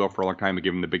over D'Lo for a long time to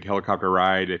give him the big helicopter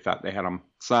ride. They thought they had him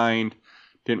signed.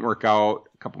 Didn't work out.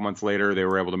 A couple months later, they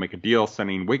were able to make a deal,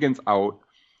 sending Wiggins out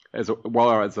as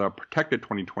well as a protected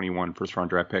 2021 first-round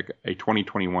draft pick, a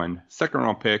 2021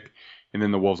 second-round pick, and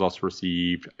then the Wolves also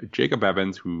received Jacob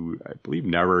Evans, who I believe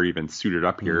never even suited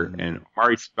up here, and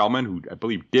Mari Spellman, who I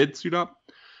believe did suit up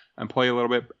and play a little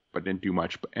bit, but didn't do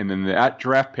much. And then that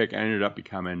draft pick ended up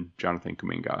becoming Jonathan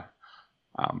Kuminga,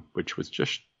 which was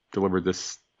just delivered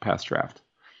this past draft.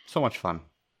 So much fun.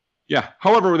 Yeah.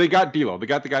 However, they got D'Lo. They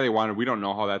got the guy they wanted. We don't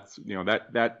know how that's,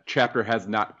 that chapter has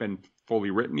not been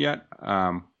fully written yet.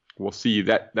 We'll see.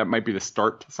 That might be the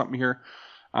start to something here.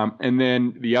 And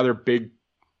then the other big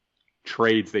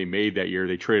trades they made that year,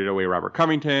 they traded away Robert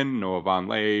Covington, Noah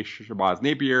Vonleh, Shabazz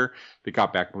Napier. They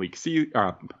got back Malik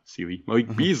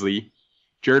Beasley,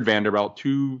 Jared Vanderbilt,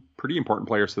 2 pretty important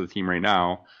players to the team right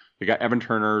now. They got Evan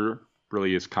Turner,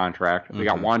 really his contract. They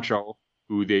got Juancho,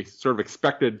 who they sort of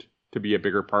expected to be a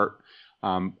bigger part.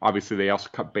 Obviously, they also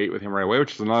cut bait with him right away,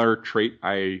 which is another trait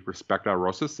I respect out of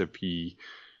Rosas. If he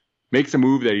makes a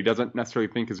move that he doesn't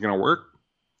necessarily think is going to work,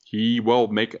 he will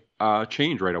make a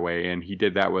change right away. And he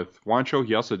did that with Juancho.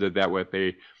 He also did that with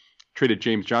they traded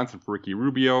James Johnson for Ricky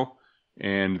Rubio.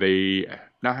 And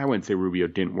I wouldn't say Rubio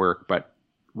didn't work, but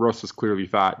Rosas clearly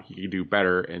thought he could do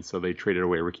better. And so they traded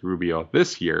away Ricky Rubio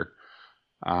this year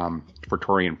for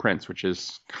Taurean Prince, which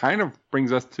is kind of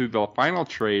brings us to the final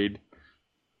trade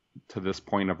to this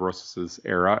point of Rosas'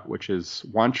 era, which is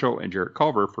Juancho and Jarrett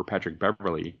Culver for Patrick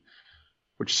Beverley,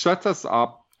 which sets us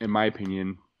up, in my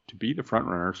opinion, to be the front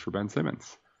runners for Ben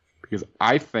Simmons. Because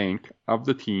I think of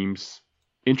the teams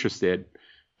interested,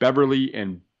 Beverley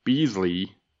and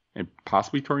Beasley and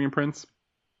possibly Taurean Prince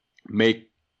make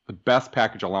the best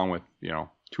package along with,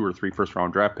 2 or 3 first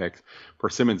round draft picks for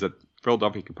Simmons that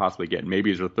Philadelphia could possibly get.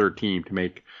 Maybe as a third team to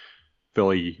make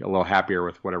Philly a little happier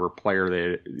with whatever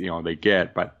player they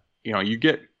get. But, you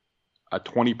get a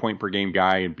 20 point per game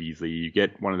guy in Beasley. You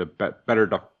get one of the better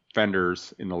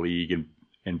defenders in the league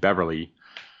in Beverly.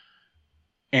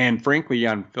 And frankly,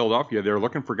 on Philadelphia, they're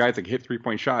looking for guys that can hit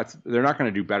 3-point shots. They're not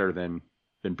going to do better than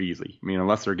Beasley. I mean,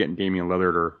 unless they're getting Damian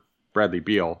Lillard or Bradley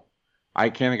Beal. I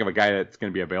can't think of a guy that's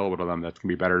going to be available to them that's going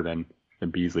to be better than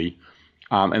Beasley.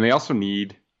 And they also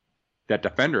need that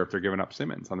defender if they're giving up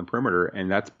Simmons on the perimeter,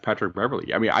 and that's Patrick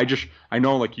Beverley. I mean, I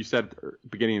know, like you said at the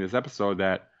beginning of this episode,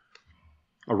 that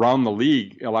around the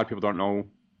league, a lot of people don't know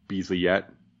Beasley yet,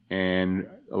 and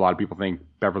a lot of people think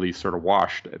Beverly's sort of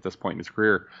washed at this point in his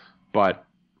career. But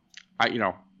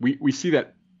we see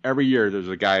that every year there's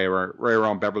a guy right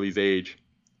around Beverly's age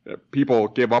that people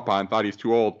give up on, thought he's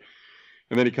too old,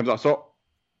 and then he comes out. So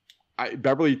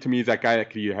Beverly, to me, is that guy that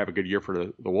could either have a good year for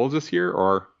the Wolves this year,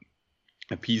 or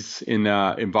if he's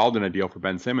involved in a deal for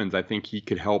Ben Simmons, I think he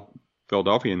could help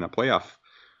Philadelphia in the playoff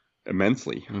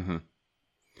immensely. Mm-hmm.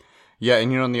 Yeah,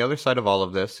 and on the other side of all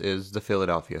of this is the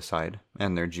Philadelphia side,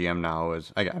 and their GM now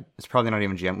it's probably not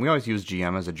even GM. We always use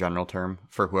GM as a general term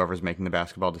for whoever's making the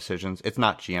basketball decisions. It's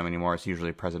not GM anymore. It's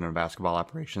usually president of basketball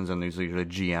operations, and there's usually a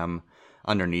GM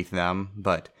underneath them.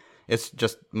 But it's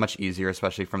just much easier,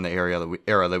 especially from the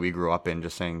era that we grew up in,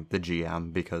 just saying the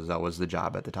GM because that was the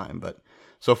job at the time. But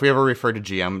so if we ever refer to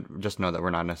GM, just know that we're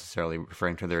not necessarily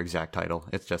referring to their exact title.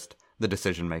 It's just the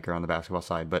decision maker on the basketball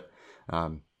side. But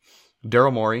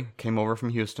Daryl Morey came over from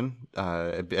Houston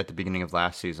at the beginning of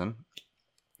last season.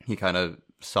 He kind of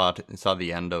saw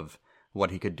the end of what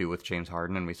he could do with James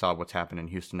Harden, and we saw what's happened in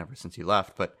Houston ever since he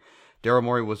left. But Daryl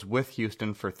Morey was with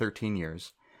Houston for 13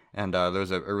 years, and there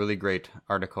was a really great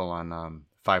article on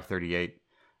 538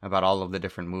 about all of the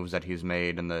different moves that he's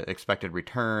made and the expected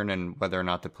return and whether or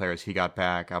not the players he got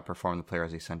back outperformed the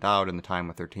players he sent out in the time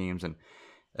with their teams. And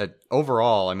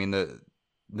overall, I mean, the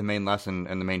main lesson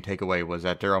and the main takeaway was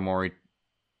that Daryl Morey,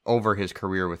 over his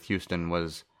career with Houston,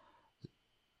 was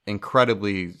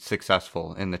incredibly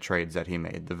successful in the trades that he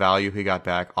made. The value he got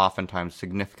back oftentimes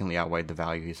significantly outweighed the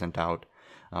value he sent out.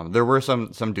 There were some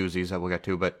doozies that we'll get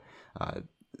to, but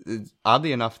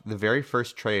oddly enough, the very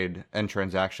first trade and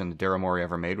transaction that Daryl Morey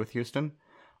ever made with Houston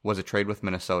was a trade with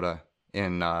Minnesota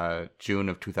in June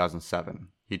of 2007.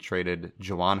 he traded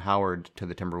Juwan Howard to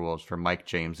the Timberwolves for Mike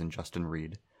James and Justin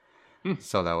Reed.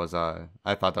 So that was I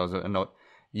thought that was a note.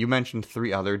 You mentioned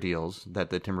 3 other deals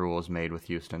that the Timberwolves made with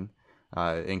Houston,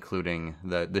 including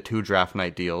the 2 draft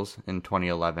night deals in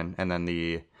 2011 and then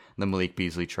the Malik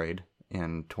Beasley trade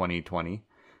in 2020.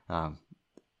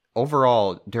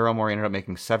 Overall, Daryl Morey ended up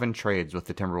making 7 trades with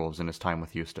the Timberwolves in his time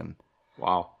with Houston.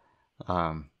 Wow.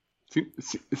 It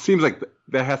seems like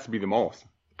that has to be the most.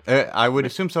 I would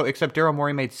assume so, except Daryl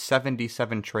Morey made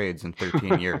 77 trades in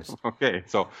 13 years. Okay,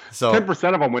 so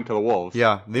 10% of them went to the Wolves.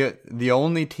 Yeah, the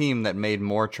only team that made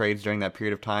more trades during that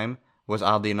period of time was,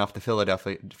 oddly enough, the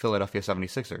Philadelphia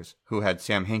 76ers, who had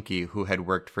Sam Hinkie, who had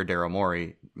worked for Daryl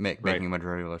Morey, making a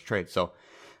majority of those trades. So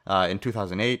in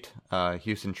 2008,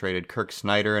 Houston traded Kirk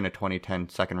Snyder and a 2010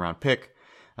 second-round pick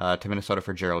to Minnesota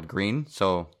for Gerald Green.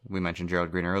 So we mentioned Gerald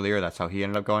Green earlier. That's how he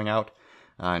ended up going out.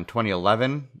 In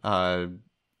 2011,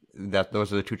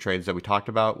 those are the 2 trades that we talked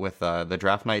about, with the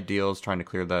draft night deals trying to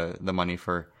clear the money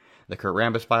for the Kurt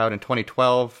Rambis buyout. In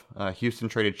 2012, Houston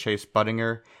traded Chase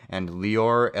Budinger and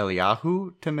Lior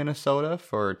Eliahu to Minnesota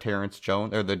for Terrence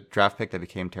Jones, or the draft pick that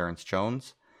became Terrence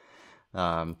Jones.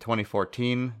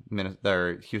 2014,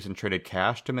 Houston traded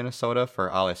Cash to Minnesota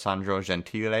for Alessandro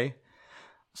Gentile.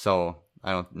 So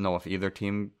I don't know if either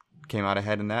team came out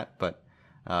ahead in that, but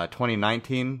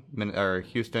 2019,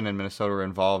 Houston and Minnesota were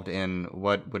involved in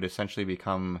what would essentially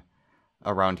become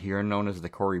around here known as the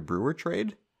Corey Brewer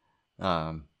trade.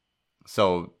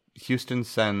 So Houston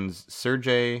sends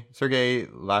Sergei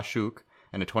Lashuk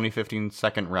and a 2015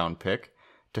 second-round pick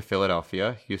to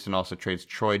Philadelphia. Houston also trades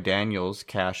Troy Daniels,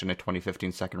 Cash, and a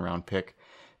 2015 second-round pick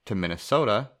to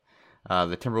Minnesota.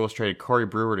 The Timberwolves traded Corey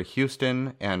Brewer to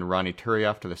Houston and Ronnie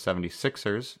Turiaf to the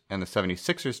 76ers. And the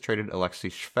 76ers traded Alexei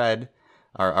Shved,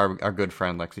 our good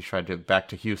friend Alexei Shved, back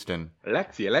to Houston.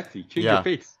 Alexei, change your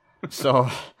face. So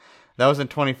that was in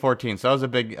 2014. So that was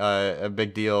a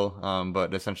big deal.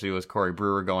 But essentially it was Corey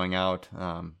Brewer going out.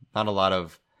 Not a lot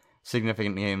of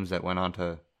significant names that went on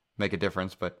to make a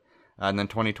difference. But and then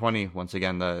 2020, once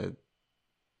again, the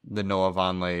Noah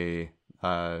Vonleh,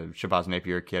 Shabazz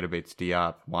Napier, Keita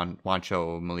Bates-Diop,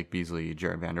 Juancho, Malik Beasley,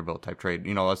 Jared Vanderbilt type trade.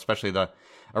 Especially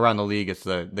around the league, it's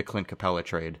the Clint Capella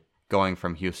trade, going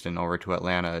from Houston over to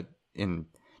Atlanta,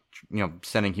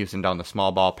 sending Houston down the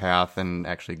small ball path and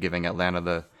actually giving Atlanta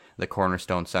the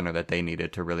cornerstone center that they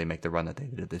needed to really make the run that they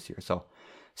did this year. So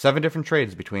 7 different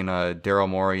trades between Daryl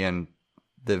Morey and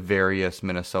the various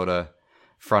Minnesota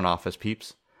front office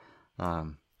peeps.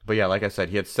 But yeah, like I said,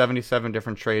 he had 77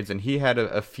 different trades, and he had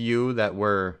a few that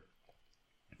were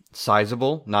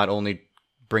sizable, not only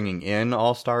bringing in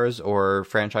all-stars or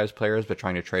franchise players, but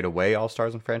trying to trade away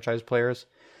all-stars and franchise players.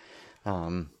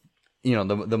 The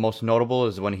most notable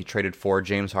is when he traded for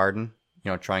James Harden,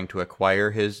 trying to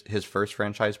acquire his first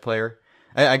franchise player.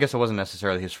 I guess it wasn't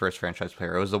necessarily his first franchise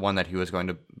player. It was the one that he was going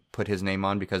to put his name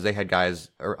on, because they had guys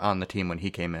on the team when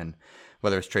he came in,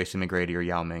 whether it's Tracy McGrady or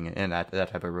Yao Ming and that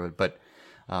type of road. But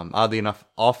oddly enough,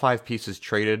 all 5 pieces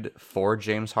traded for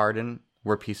James Harden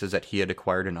were pieces that he had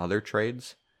acquired in other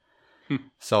trades.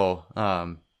 So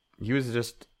he was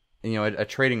just a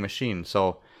trading machine.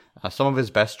 So some of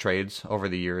his best trades over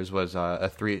the years was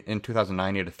in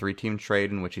 2009 he had a 3-team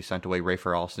trade in which he sent away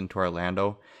Rafer Alston to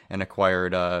Orlando and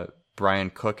acquired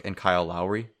Brian Cook and Kyle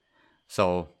Lowry.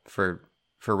 So for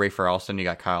Rafer Alston, you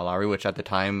got Kyle Lowry, which at the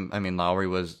time, Lowry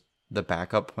was the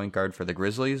backup point guard for the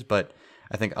Grizzlies, but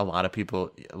I think a lot of people,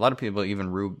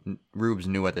 even Rubes,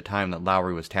 knew at the time that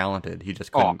Lowry was talented. He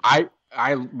just couldn't. Oh,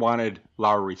 I wanted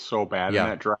Lowry so bad in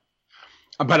that draft.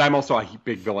 But I'm also a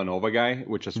big Villanova guy,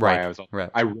 which is why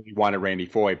I really wanted Randy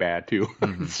Foye bad too.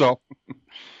 Mm-hmm. So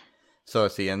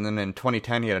let's see. And then in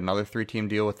 2010, he had another 3-team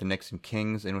deal with the Knicks and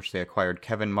Kings, in which they acquired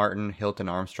Kevin Martin, Hilton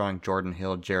Armstrong, Jordan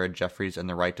Hill, Jared Jeffries, and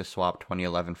the right to swap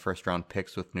 2011 first-round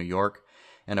picks with New York,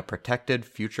 and a protected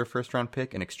future first-round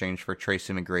pick in exchange for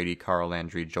Tracy McGrady, Carl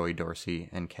Landry, Joey Dorsey,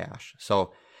 and cash.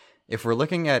 So if we're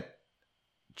looking at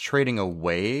trading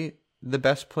away the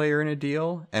best player in a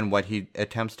deal and what he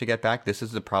attempts to get back, this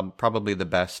is probably the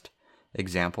best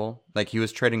example. Like, he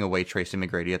was trading away Tracy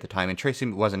McGrady at the time, and Tracy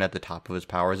wasn't at the top of his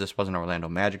powers. This wasn't Orlando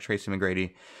Magic Tracy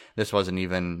McGrady. This wasn't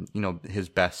even, his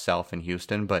best self in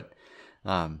Houston, but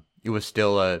it was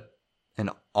still an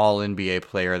all-NBA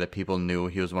player that people knew.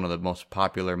 He was one of the most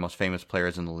popular, most famous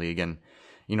players in the league, and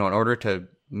in order to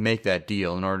make that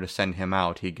deal, in order to send him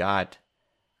out, he got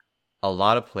a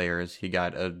lot of players. He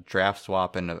got a draft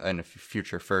swap and a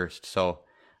future first. So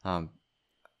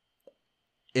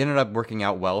it ended up working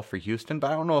out well for Houston,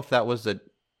 but I don't know if that was the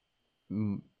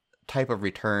type of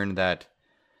return that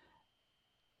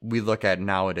we look at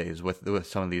nowadays with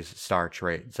some of these star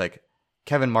trades. Like,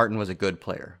 Kevin Martin was a good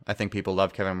player. I think people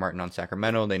loved Kevin Martin on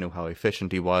Sacramento. They knew how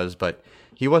efficient he was, but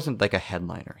he wasn't like a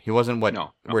headliner. He wasn't what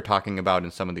we're talking about in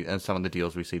some of the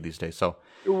deals we see these days. So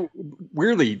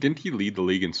weirdly, didn't he lead the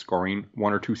league in scoring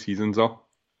 1 or 2 seasons though?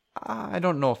 I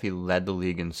don't know if he led the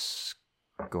league in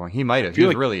scoring. He might have. He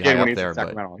was really high up there,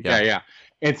 but yeah.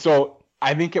 And so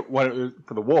I think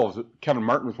for the Wolves, Kevin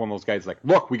Martin was one of those guys like,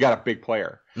 look, we got a big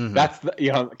player. Mm-hmm. That's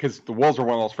because the Wolves are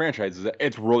one of those franchises that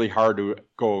it's really hard to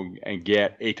go and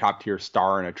get a top tier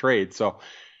star in a trade. So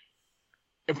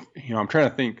if I'm trying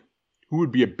to think who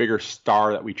would be a bigger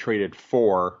star that we traded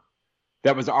for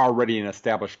that was already an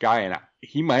established guy, and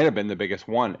he might have been the biggest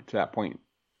one to that point.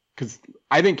 Because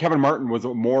I think Kevin Martin was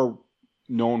a more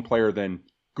known player than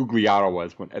Gugliotta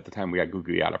was at the time we got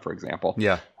Gugliotta, for example.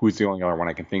 Yeah. Who's the only other one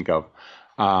I can think of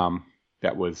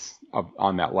that was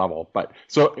on that level. But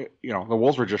so, the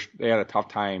Wolves they had a tough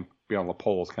time being able to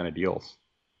pull those kind of deals.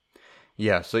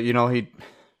 Yeah. So,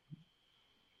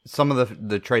 some of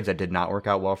the trades that did not work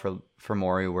out well for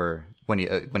Morey were when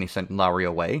he sent Lowry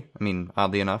away. I mean,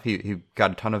 oddly enough, he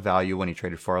got a ton of value when he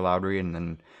traded for Lowry, and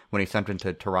then when he sent him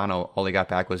to Toronto, all he got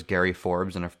back was Gary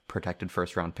Forbes and a protected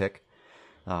first-round pick.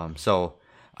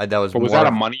 That was. But was that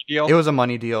a money deal? It was a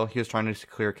money deal. He was trying to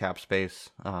clear cap space,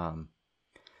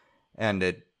 and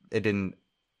it didn't.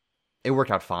 It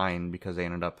worked out fine because they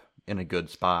ended up in a good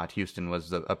spot. Houston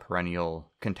was a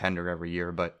perennial contender every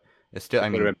year, but it's still. I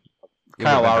mean,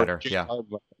 Kyle Lowry, yeah,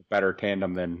 better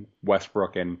tandem than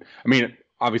Westbrook, and I mean,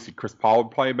 obviously Chris Paul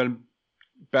would probably have been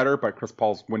better, but Chris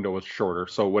Paul's window was shorter,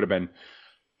 so it would have been.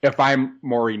 If I'm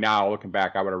Morey now, looking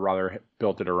back, I would have rather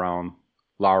built it around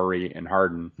Lowry and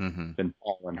Harden than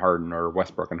Paul and Harden or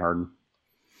Westbrook and Harden.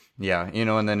 Yeah,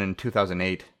 and then in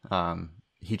 2008,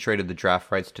 he traded the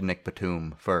draft rights to Nick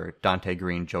Batum for Dante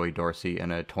Green, Joey Dorsey,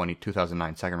 and a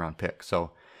 2009 second-round pick.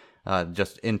 So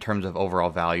just in terms of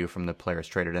overall value from the players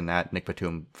traded in that, Nick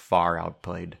Batum far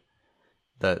outplayed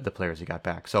the players he got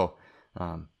back. So,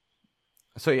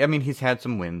 I mean, he's had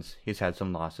some wins. He's had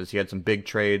some losses. He had some big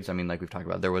trades. I mean, like we've talked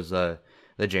about, there was the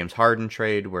James Harden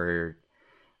trade where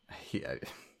he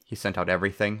sent out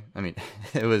everything. I mean,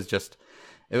 it was just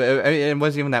it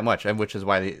wasn't even that much, which is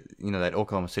why that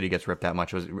Oklahoma City gets ripped that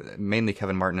much. It was mainly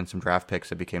Kevin Martin and some draft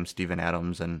picks. It became Steven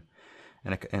Adams and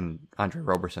Andre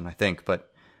Roberson, I think,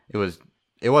 but it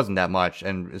wasn't that much,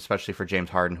 and especially for James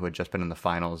Harden, who had just been in the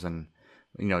finals, and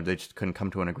they just couldn't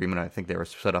come to an agreement. I think they were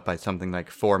set up by something like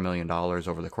 $4 million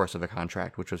over the course of a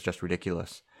contract, which was just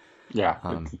ridiculous. Yeah,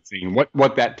 it's insane.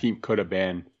 What that team could have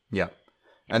been. Yeah.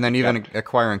 And then even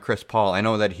acquiring Chris Paul, I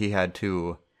know that he had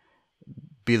to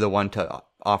be the one to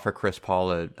offer Chris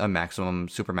Paul a maximum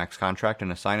supermax contract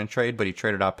in a sign and trade, but he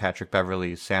traded out Patrick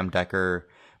Beverley, Sam Decker,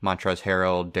 Montrezl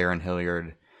Harrell, Darren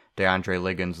Hilliard, DeAndre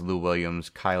Liggins, Lou Williams,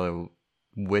 Kyler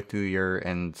Whittier,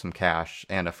 and some cash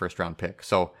and a first-round pick.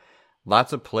 So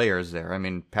lots of players there. I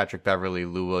mean, Patrick Beverley,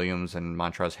 Lou Williams, and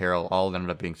Montrezl Harrell all ended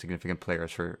up being significant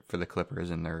players for the Clippers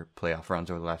in their playoff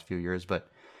runs over the last few years, but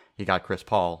he got Chris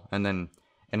Paul, and then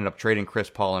ended up trading Chris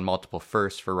Paul and multiple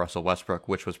firsts for Russell Westbrook,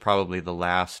 which was probably the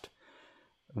last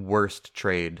worst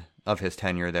trade of his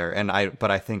tenure there.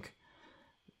 But I think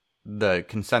the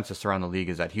consensus around the league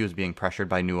is that he was being pressured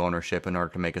by new ownership in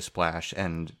order to make a splash,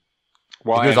 and he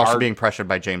was also being pressured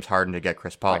by James Harden to get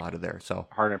Chris Paul out of there. So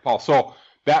Harden and Paul. So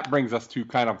that brings us to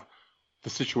kind of the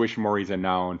situation Morey's in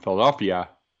now in Philadelphia.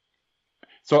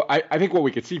 So I think what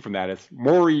we could see from that is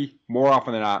Morey more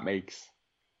often than not makes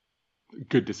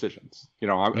good decisions.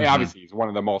 Obviously he's one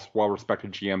of the most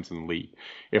well-respected GMs in the league,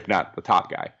 if not the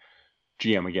top guy.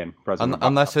 GM again, president.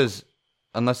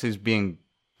 Unless he's being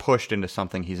pushed into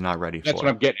something he's not ready for. That's what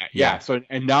I'm getting at. Yeah. So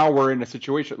and now we're in a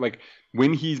situation like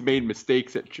when he's made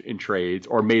mistakes in trades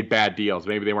or made bad deals.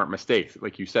 Maybe they weren't mistakes,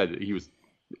 like you said.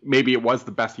 Maybe it was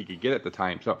the best he could get at the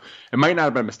time. So it might not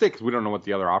have been a mistake because we don't know what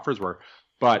the other offers were.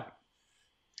 But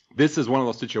this is one of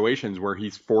those situations where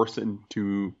he's forced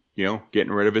into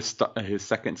getting rid of his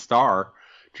second star,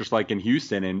 just like in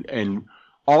Houston, and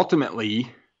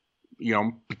ultimately,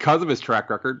 because of his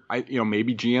track record,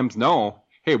 maybe GMs know,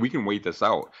 hey, we can wait this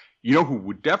out. Who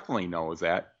would definitely know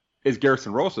is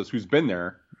Garrison Rosas, who's been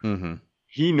there. Mm-hmm.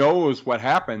 He knows what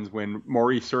happens when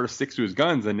Morey sort of sticks to his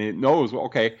guns, and it knows,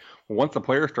 once the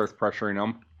player starts pressuring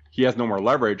him, he has no more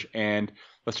leverage, and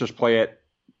let's just play it,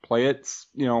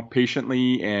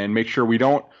 patiently, and make sure we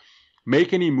don't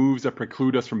make any moves that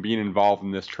preclude us from being involved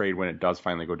in this trade when it does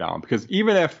finally go down. Because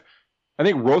even if I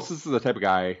think Rosas is the type of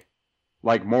guy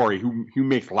like Morey who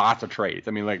makes lots of trades.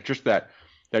 I mean, like just that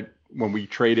when we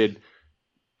traded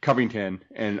Covington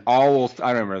and all those,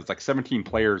 I don't remember, it's like 17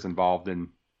 players involved in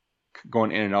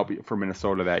going in and out for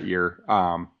Minnesota that year.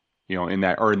 In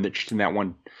that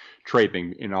one trade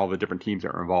thing in all the different teams that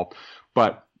are involved.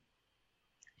 But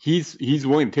he's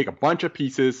willing to take a bunch of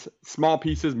pieces, small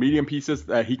pieces, medium pieces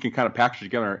that he can kind of package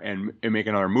together and make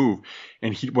another move.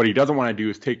 And what he doesn't want to do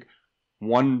is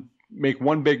make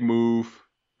one big move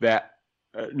that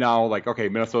now, like, okay,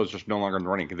 Minnesota's just no longer in the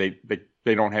running because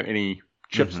they don't have any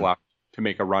chips left to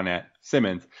make a run at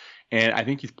Simmons. And I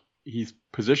think he's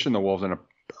positioned the Wolves in a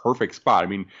perfect spot. I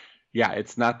mean, yeah,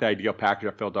 it's not the ideal package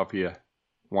that Philadelphia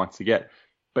wants to get,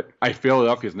 but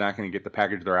Philadelphia's not going to get the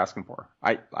package they're asking for.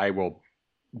 I will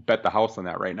bet the house on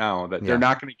that right now that they're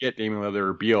not going to get Damian Lillard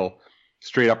or Beal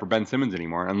straight up for Ben Simmons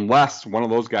anymore unless one of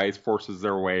those guys forces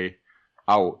their way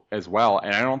out as well.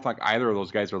 And I don't think either of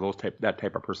those guys are that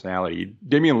type of personality.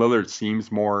 Damian Lillard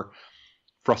seems more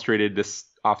frustrated this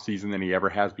offseason than he ever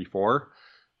has before.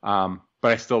 But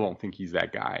I still don't think he's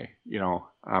that guy.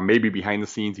 Maybe behind the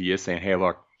scenes he is saying, hey,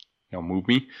 look, move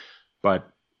me. But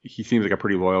he seems like a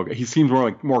pretty loyal guy. He seems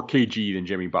more KG than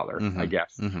Jimmy Butler, I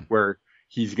guess, where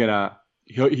he's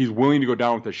willing to go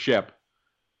down with the ship,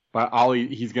 but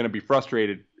he's going to be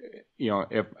frustrated.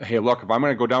 If I'm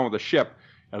going to go down with the ship,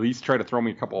 at least try to throw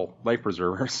me a couple life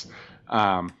preservers.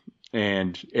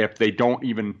 And if they don't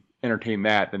even entertain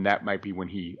that, then that might be when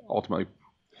he ultimately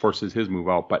forces his move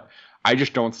out. But I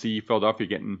just don't see Philadelphia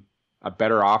getting a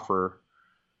better offer.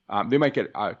 They might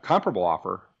get a comparable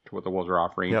offer to what the Wolves are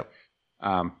offering. Yep.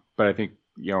 But I think,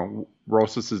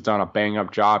 Rosas has done a bang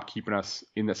up job keeping us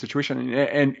in that situation.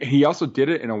 And he also did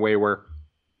it in a way where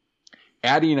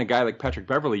adding a guy like Patrick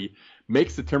Beverley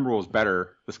makes the Timberwolves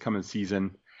better this coming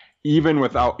season. Even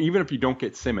if you don't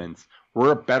get Simmons,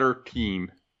 we're a better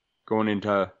team going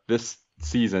into this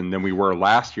season than we were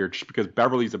last year, just because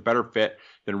Beverly's a better fit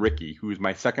than Ricky, who's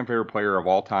my second favorite player of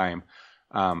all time.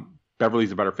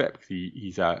 Beverly's a better fit because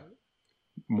he's a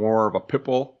more of a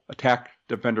pitbull attack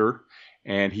defender,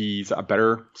 and he's a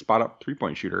better spot up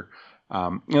 3-point shooter.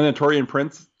 And then Taurean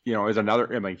Prince, is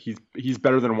another. I mean, he's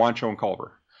better than Juancho and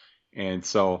Culver, and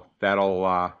so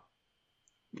that'll.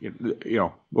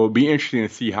 Will be interesting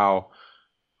to see how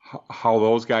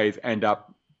those guys end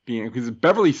up being, because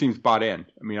Beverly seems bought in.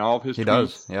 I mean, all of his tweets,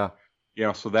 does,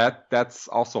 yeah. So that's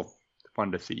also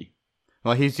fun to see.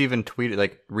 Well, he's even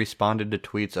responded to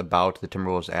tweets about the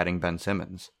Timberwolves adding Ben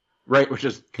Simmons, right? Which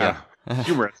is kind of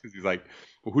humorous because he's like,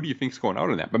 well, who do you think's going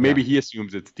out in that? But maybe he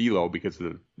assumes it's D'Lo because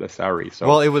of the salary. So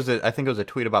well, I think it was a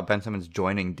tweet about Ben Simmons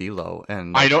joining D'Lo,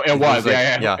 and I know it was,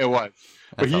 it was.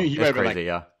 But he might have been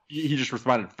crazy, He just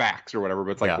responded facts or whatever,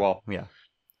 but it's like,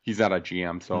 he's not a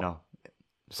GM, so. No.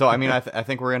 So, I mean, I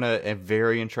think we're in a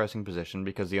very interesting position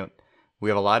because we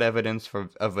have a lot of evidence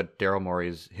of what Daryl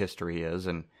Morey's history is,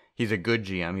 and he's a good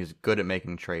GM. He's good at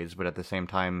making trades, but at the same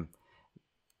time,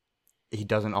 he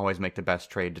doesn't always make the best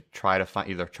trade to try to find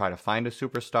a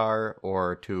superstar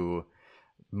or to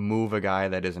move a guy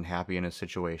that isn't happy in his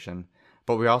situation.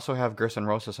 But we also have Gerson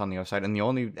Rosas on the other side, and the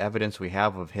only evidence we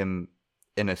have of him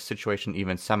in a situation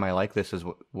even semi like this is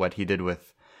what he did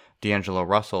with D'Angelo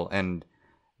Russell, and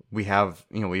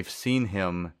we've seen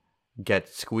him get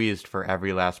squeezed for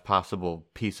every last possible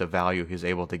piece of value he's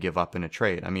able to give up in a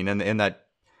trade. I mean, in that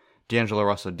D'Angelo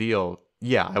Russell deal,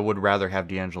 I would rather have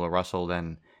D'Angelo Russell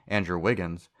than Andrew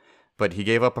Wiggins, but he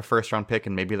gave up a first-round pick,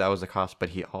 and maybe that was the cost, but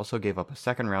he also gave up a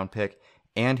second-round pick,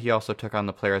 and he also took on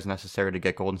the players necessary to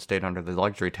get Golden State under the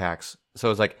luxury tax. So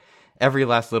it was like every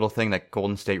last little thing that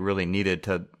Golden State really needed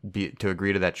to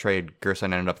agree to that trade,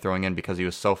 Gerson ended up throwing in because he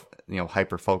was so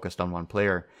hyper focused on one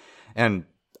player. And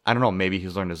I don't know, maybe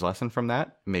he's learned his lesson from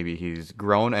that. Maybe he's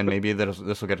grown, and maybe this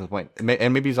will get to the point.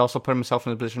 And maybe he's also put himself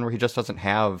in a position where he just doesn't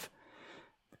have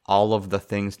all of the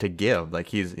things to give. Like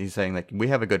he's saying, like, we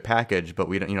have a good package, but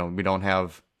we don't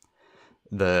have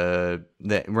we're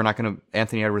not going to.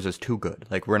 Anthony Edwards is too good.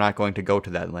 Like, we're not going to go to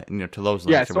that to those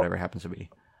lengths or whatever it happens to be.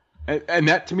 And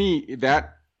that, to me,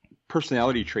 that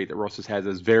personality trait that Rosas has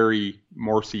is very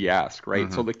Morrissey-esque, right?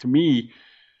 Mm-hmm. So, like, to me,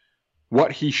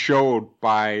 what he showed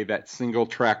by that single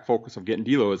track focus of getting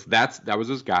D'Lo is that was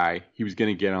his guy. He was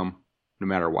going to get him no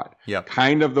matter what. Yep.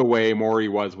 Kind of the way Morey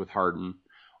was with Harden,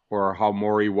 or how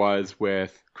Morey was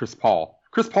with Chris Paul.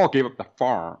 Chris Paul gave up the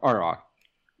farm, or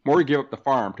Morey gave up the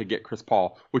farm to get Chris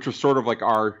Paul, which was sort of like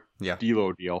our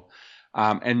D'Lo deal.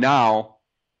 And now,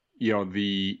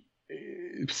 the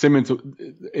Simmons,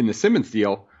 in the Simmons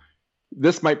deal,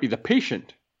 this might be the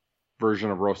patient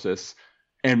version of Rosas,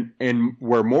 and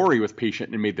where Morey was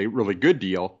patient and made the really good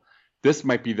deal, this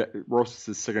might be the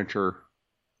Rosas' signature,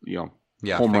 home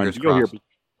run deal here.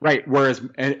 Right. Whereas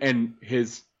and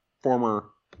his former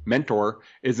mentor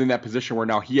is in that position where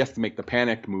now he has to make the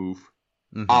panicked move,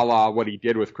 a la what he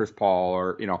did with Chris Paul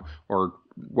or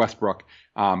Westbrook,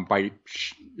 by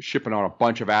shipping out a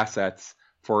bunch of assets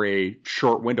for a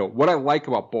short window. What I like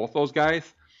about both those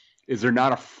guys is they're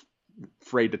not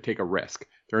afraid to take a risk.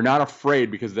 They're not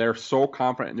afraid because they're so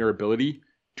confident in their ability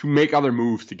to make other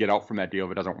moves to get out from that deal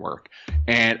if it doesn't work.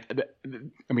 And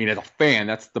I mean, as a fan,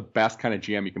 that's the best kind of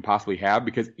GM you can possibly have,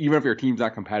 because even if your team's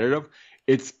not competitive,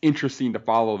 it's interesting to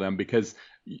follow them because,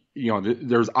 you know,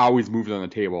 there's always moves on the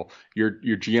table. Your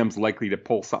GM's likely to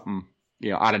pull something,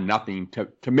 you know, out of nothing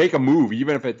to make a move,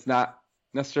 even if it's not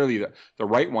necessarily the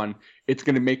right one. It's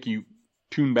going to make you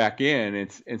tune back in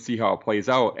and see how it plays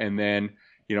out. And then,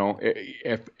 you know,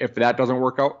 if that doesn't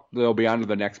work out, they'll be on to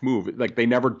the next move. Like, they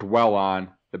never dwell on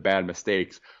the bad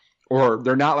mistakes, or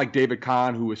they're not like David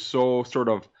Kahn, who was so sort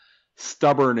of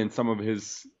stubborn in some of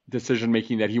his decision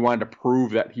making that he wanted to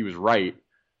prove that he was right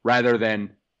rather than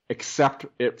accept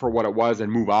it for what it was and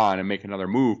move on and make another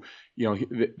move. You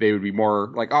know, they would be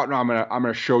more like, oh no, I'm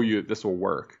gonna show you that this will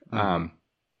work. Mm-hmm.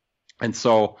 And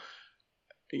so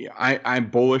I'm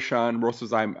bullish on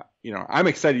Rosas. I'm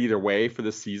excited either way for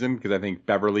this season, because I think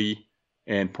Beverly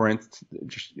and Prince,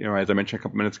 just, you know, as I mentioned a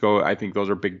couple minutes ago, I think those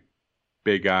are big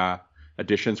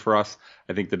additions for us.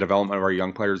 I think the development of our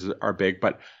young players are big,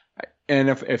 and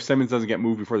if Simmons doesn't get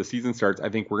moved before the season starts, I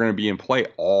think we're going to be in play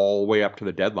all the way up to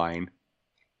the deadline.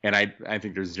 And I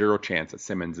think there's zero chance that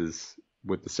Simmons is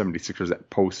with the 76ers at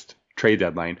post trade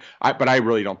deadline. But I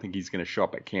really don't think he's going to show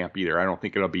up at camp either. I don't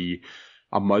think it'll be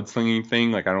a mudslinging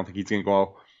thing. Like, I don't think he's going to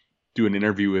go do an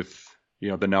interview with, you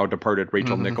know, the now departed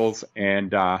Rachel mm-hmm. Nichols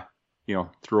and, you know,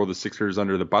 throw the Sixers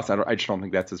under the bus. I just don't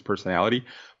think that's his personality.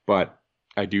 But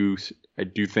I do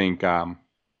think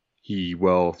he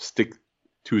will stick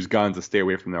to his guns and stay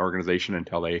away from the organization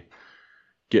until they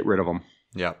get rid of him.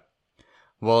 Yeah.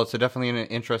 Well, it's definitely an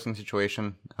interesting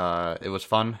situation. It was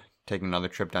fun taking another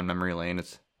trip down memory lane.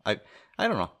 I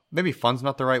don't know. Maybe fun's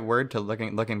not the right word to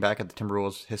looking back at the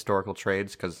Timberwolves' historical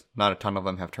trades, because not a ton of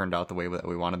them have turned out the way that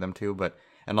we wanted them to,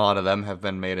 and a lot of them have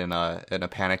been made in a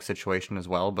panic situation as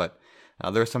well. But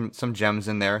there's some gems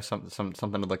in there, something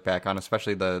to look back on,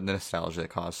 especially the nostalgia it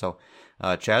caused. So,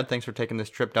 Chad, thanks for taking this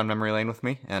trip down memory lane with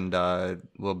me, and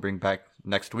we'll bring back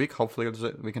next week. Hopefully,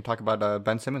 we can talk about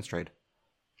Ben Simmons trade.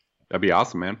 That'd be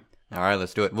awesome, man. All right,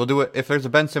 let's do it. We'll do it. If there's a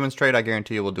Ben Simmons trade, I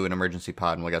guarantee you we'll do an emergency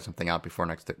pod, and we'll get something out before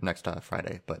next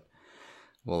Friday. But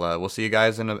we'll see you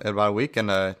guys in about a week. And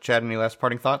Chad, any last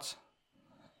parting thoughts?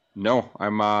 No,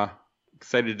 I'm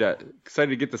excited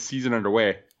to get the season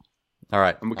underway. All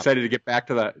right, I'm excited to get back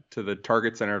to the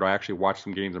Target Center to actually watch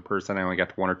some games in person. I only got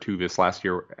to one or two this last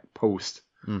year post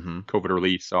COVID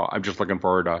release, so I'm just looking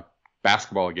forward to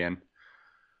basketball again.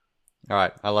 All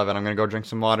right, I love it. I'm gonna go drink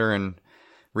some water and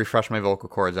refresh my vocal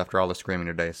cords after all the screaming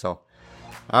today. So,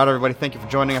 all right, everybody, thank you for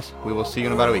joining us. We will see you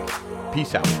in about a week.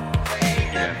 Peace out.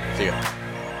 Yeah, see ya.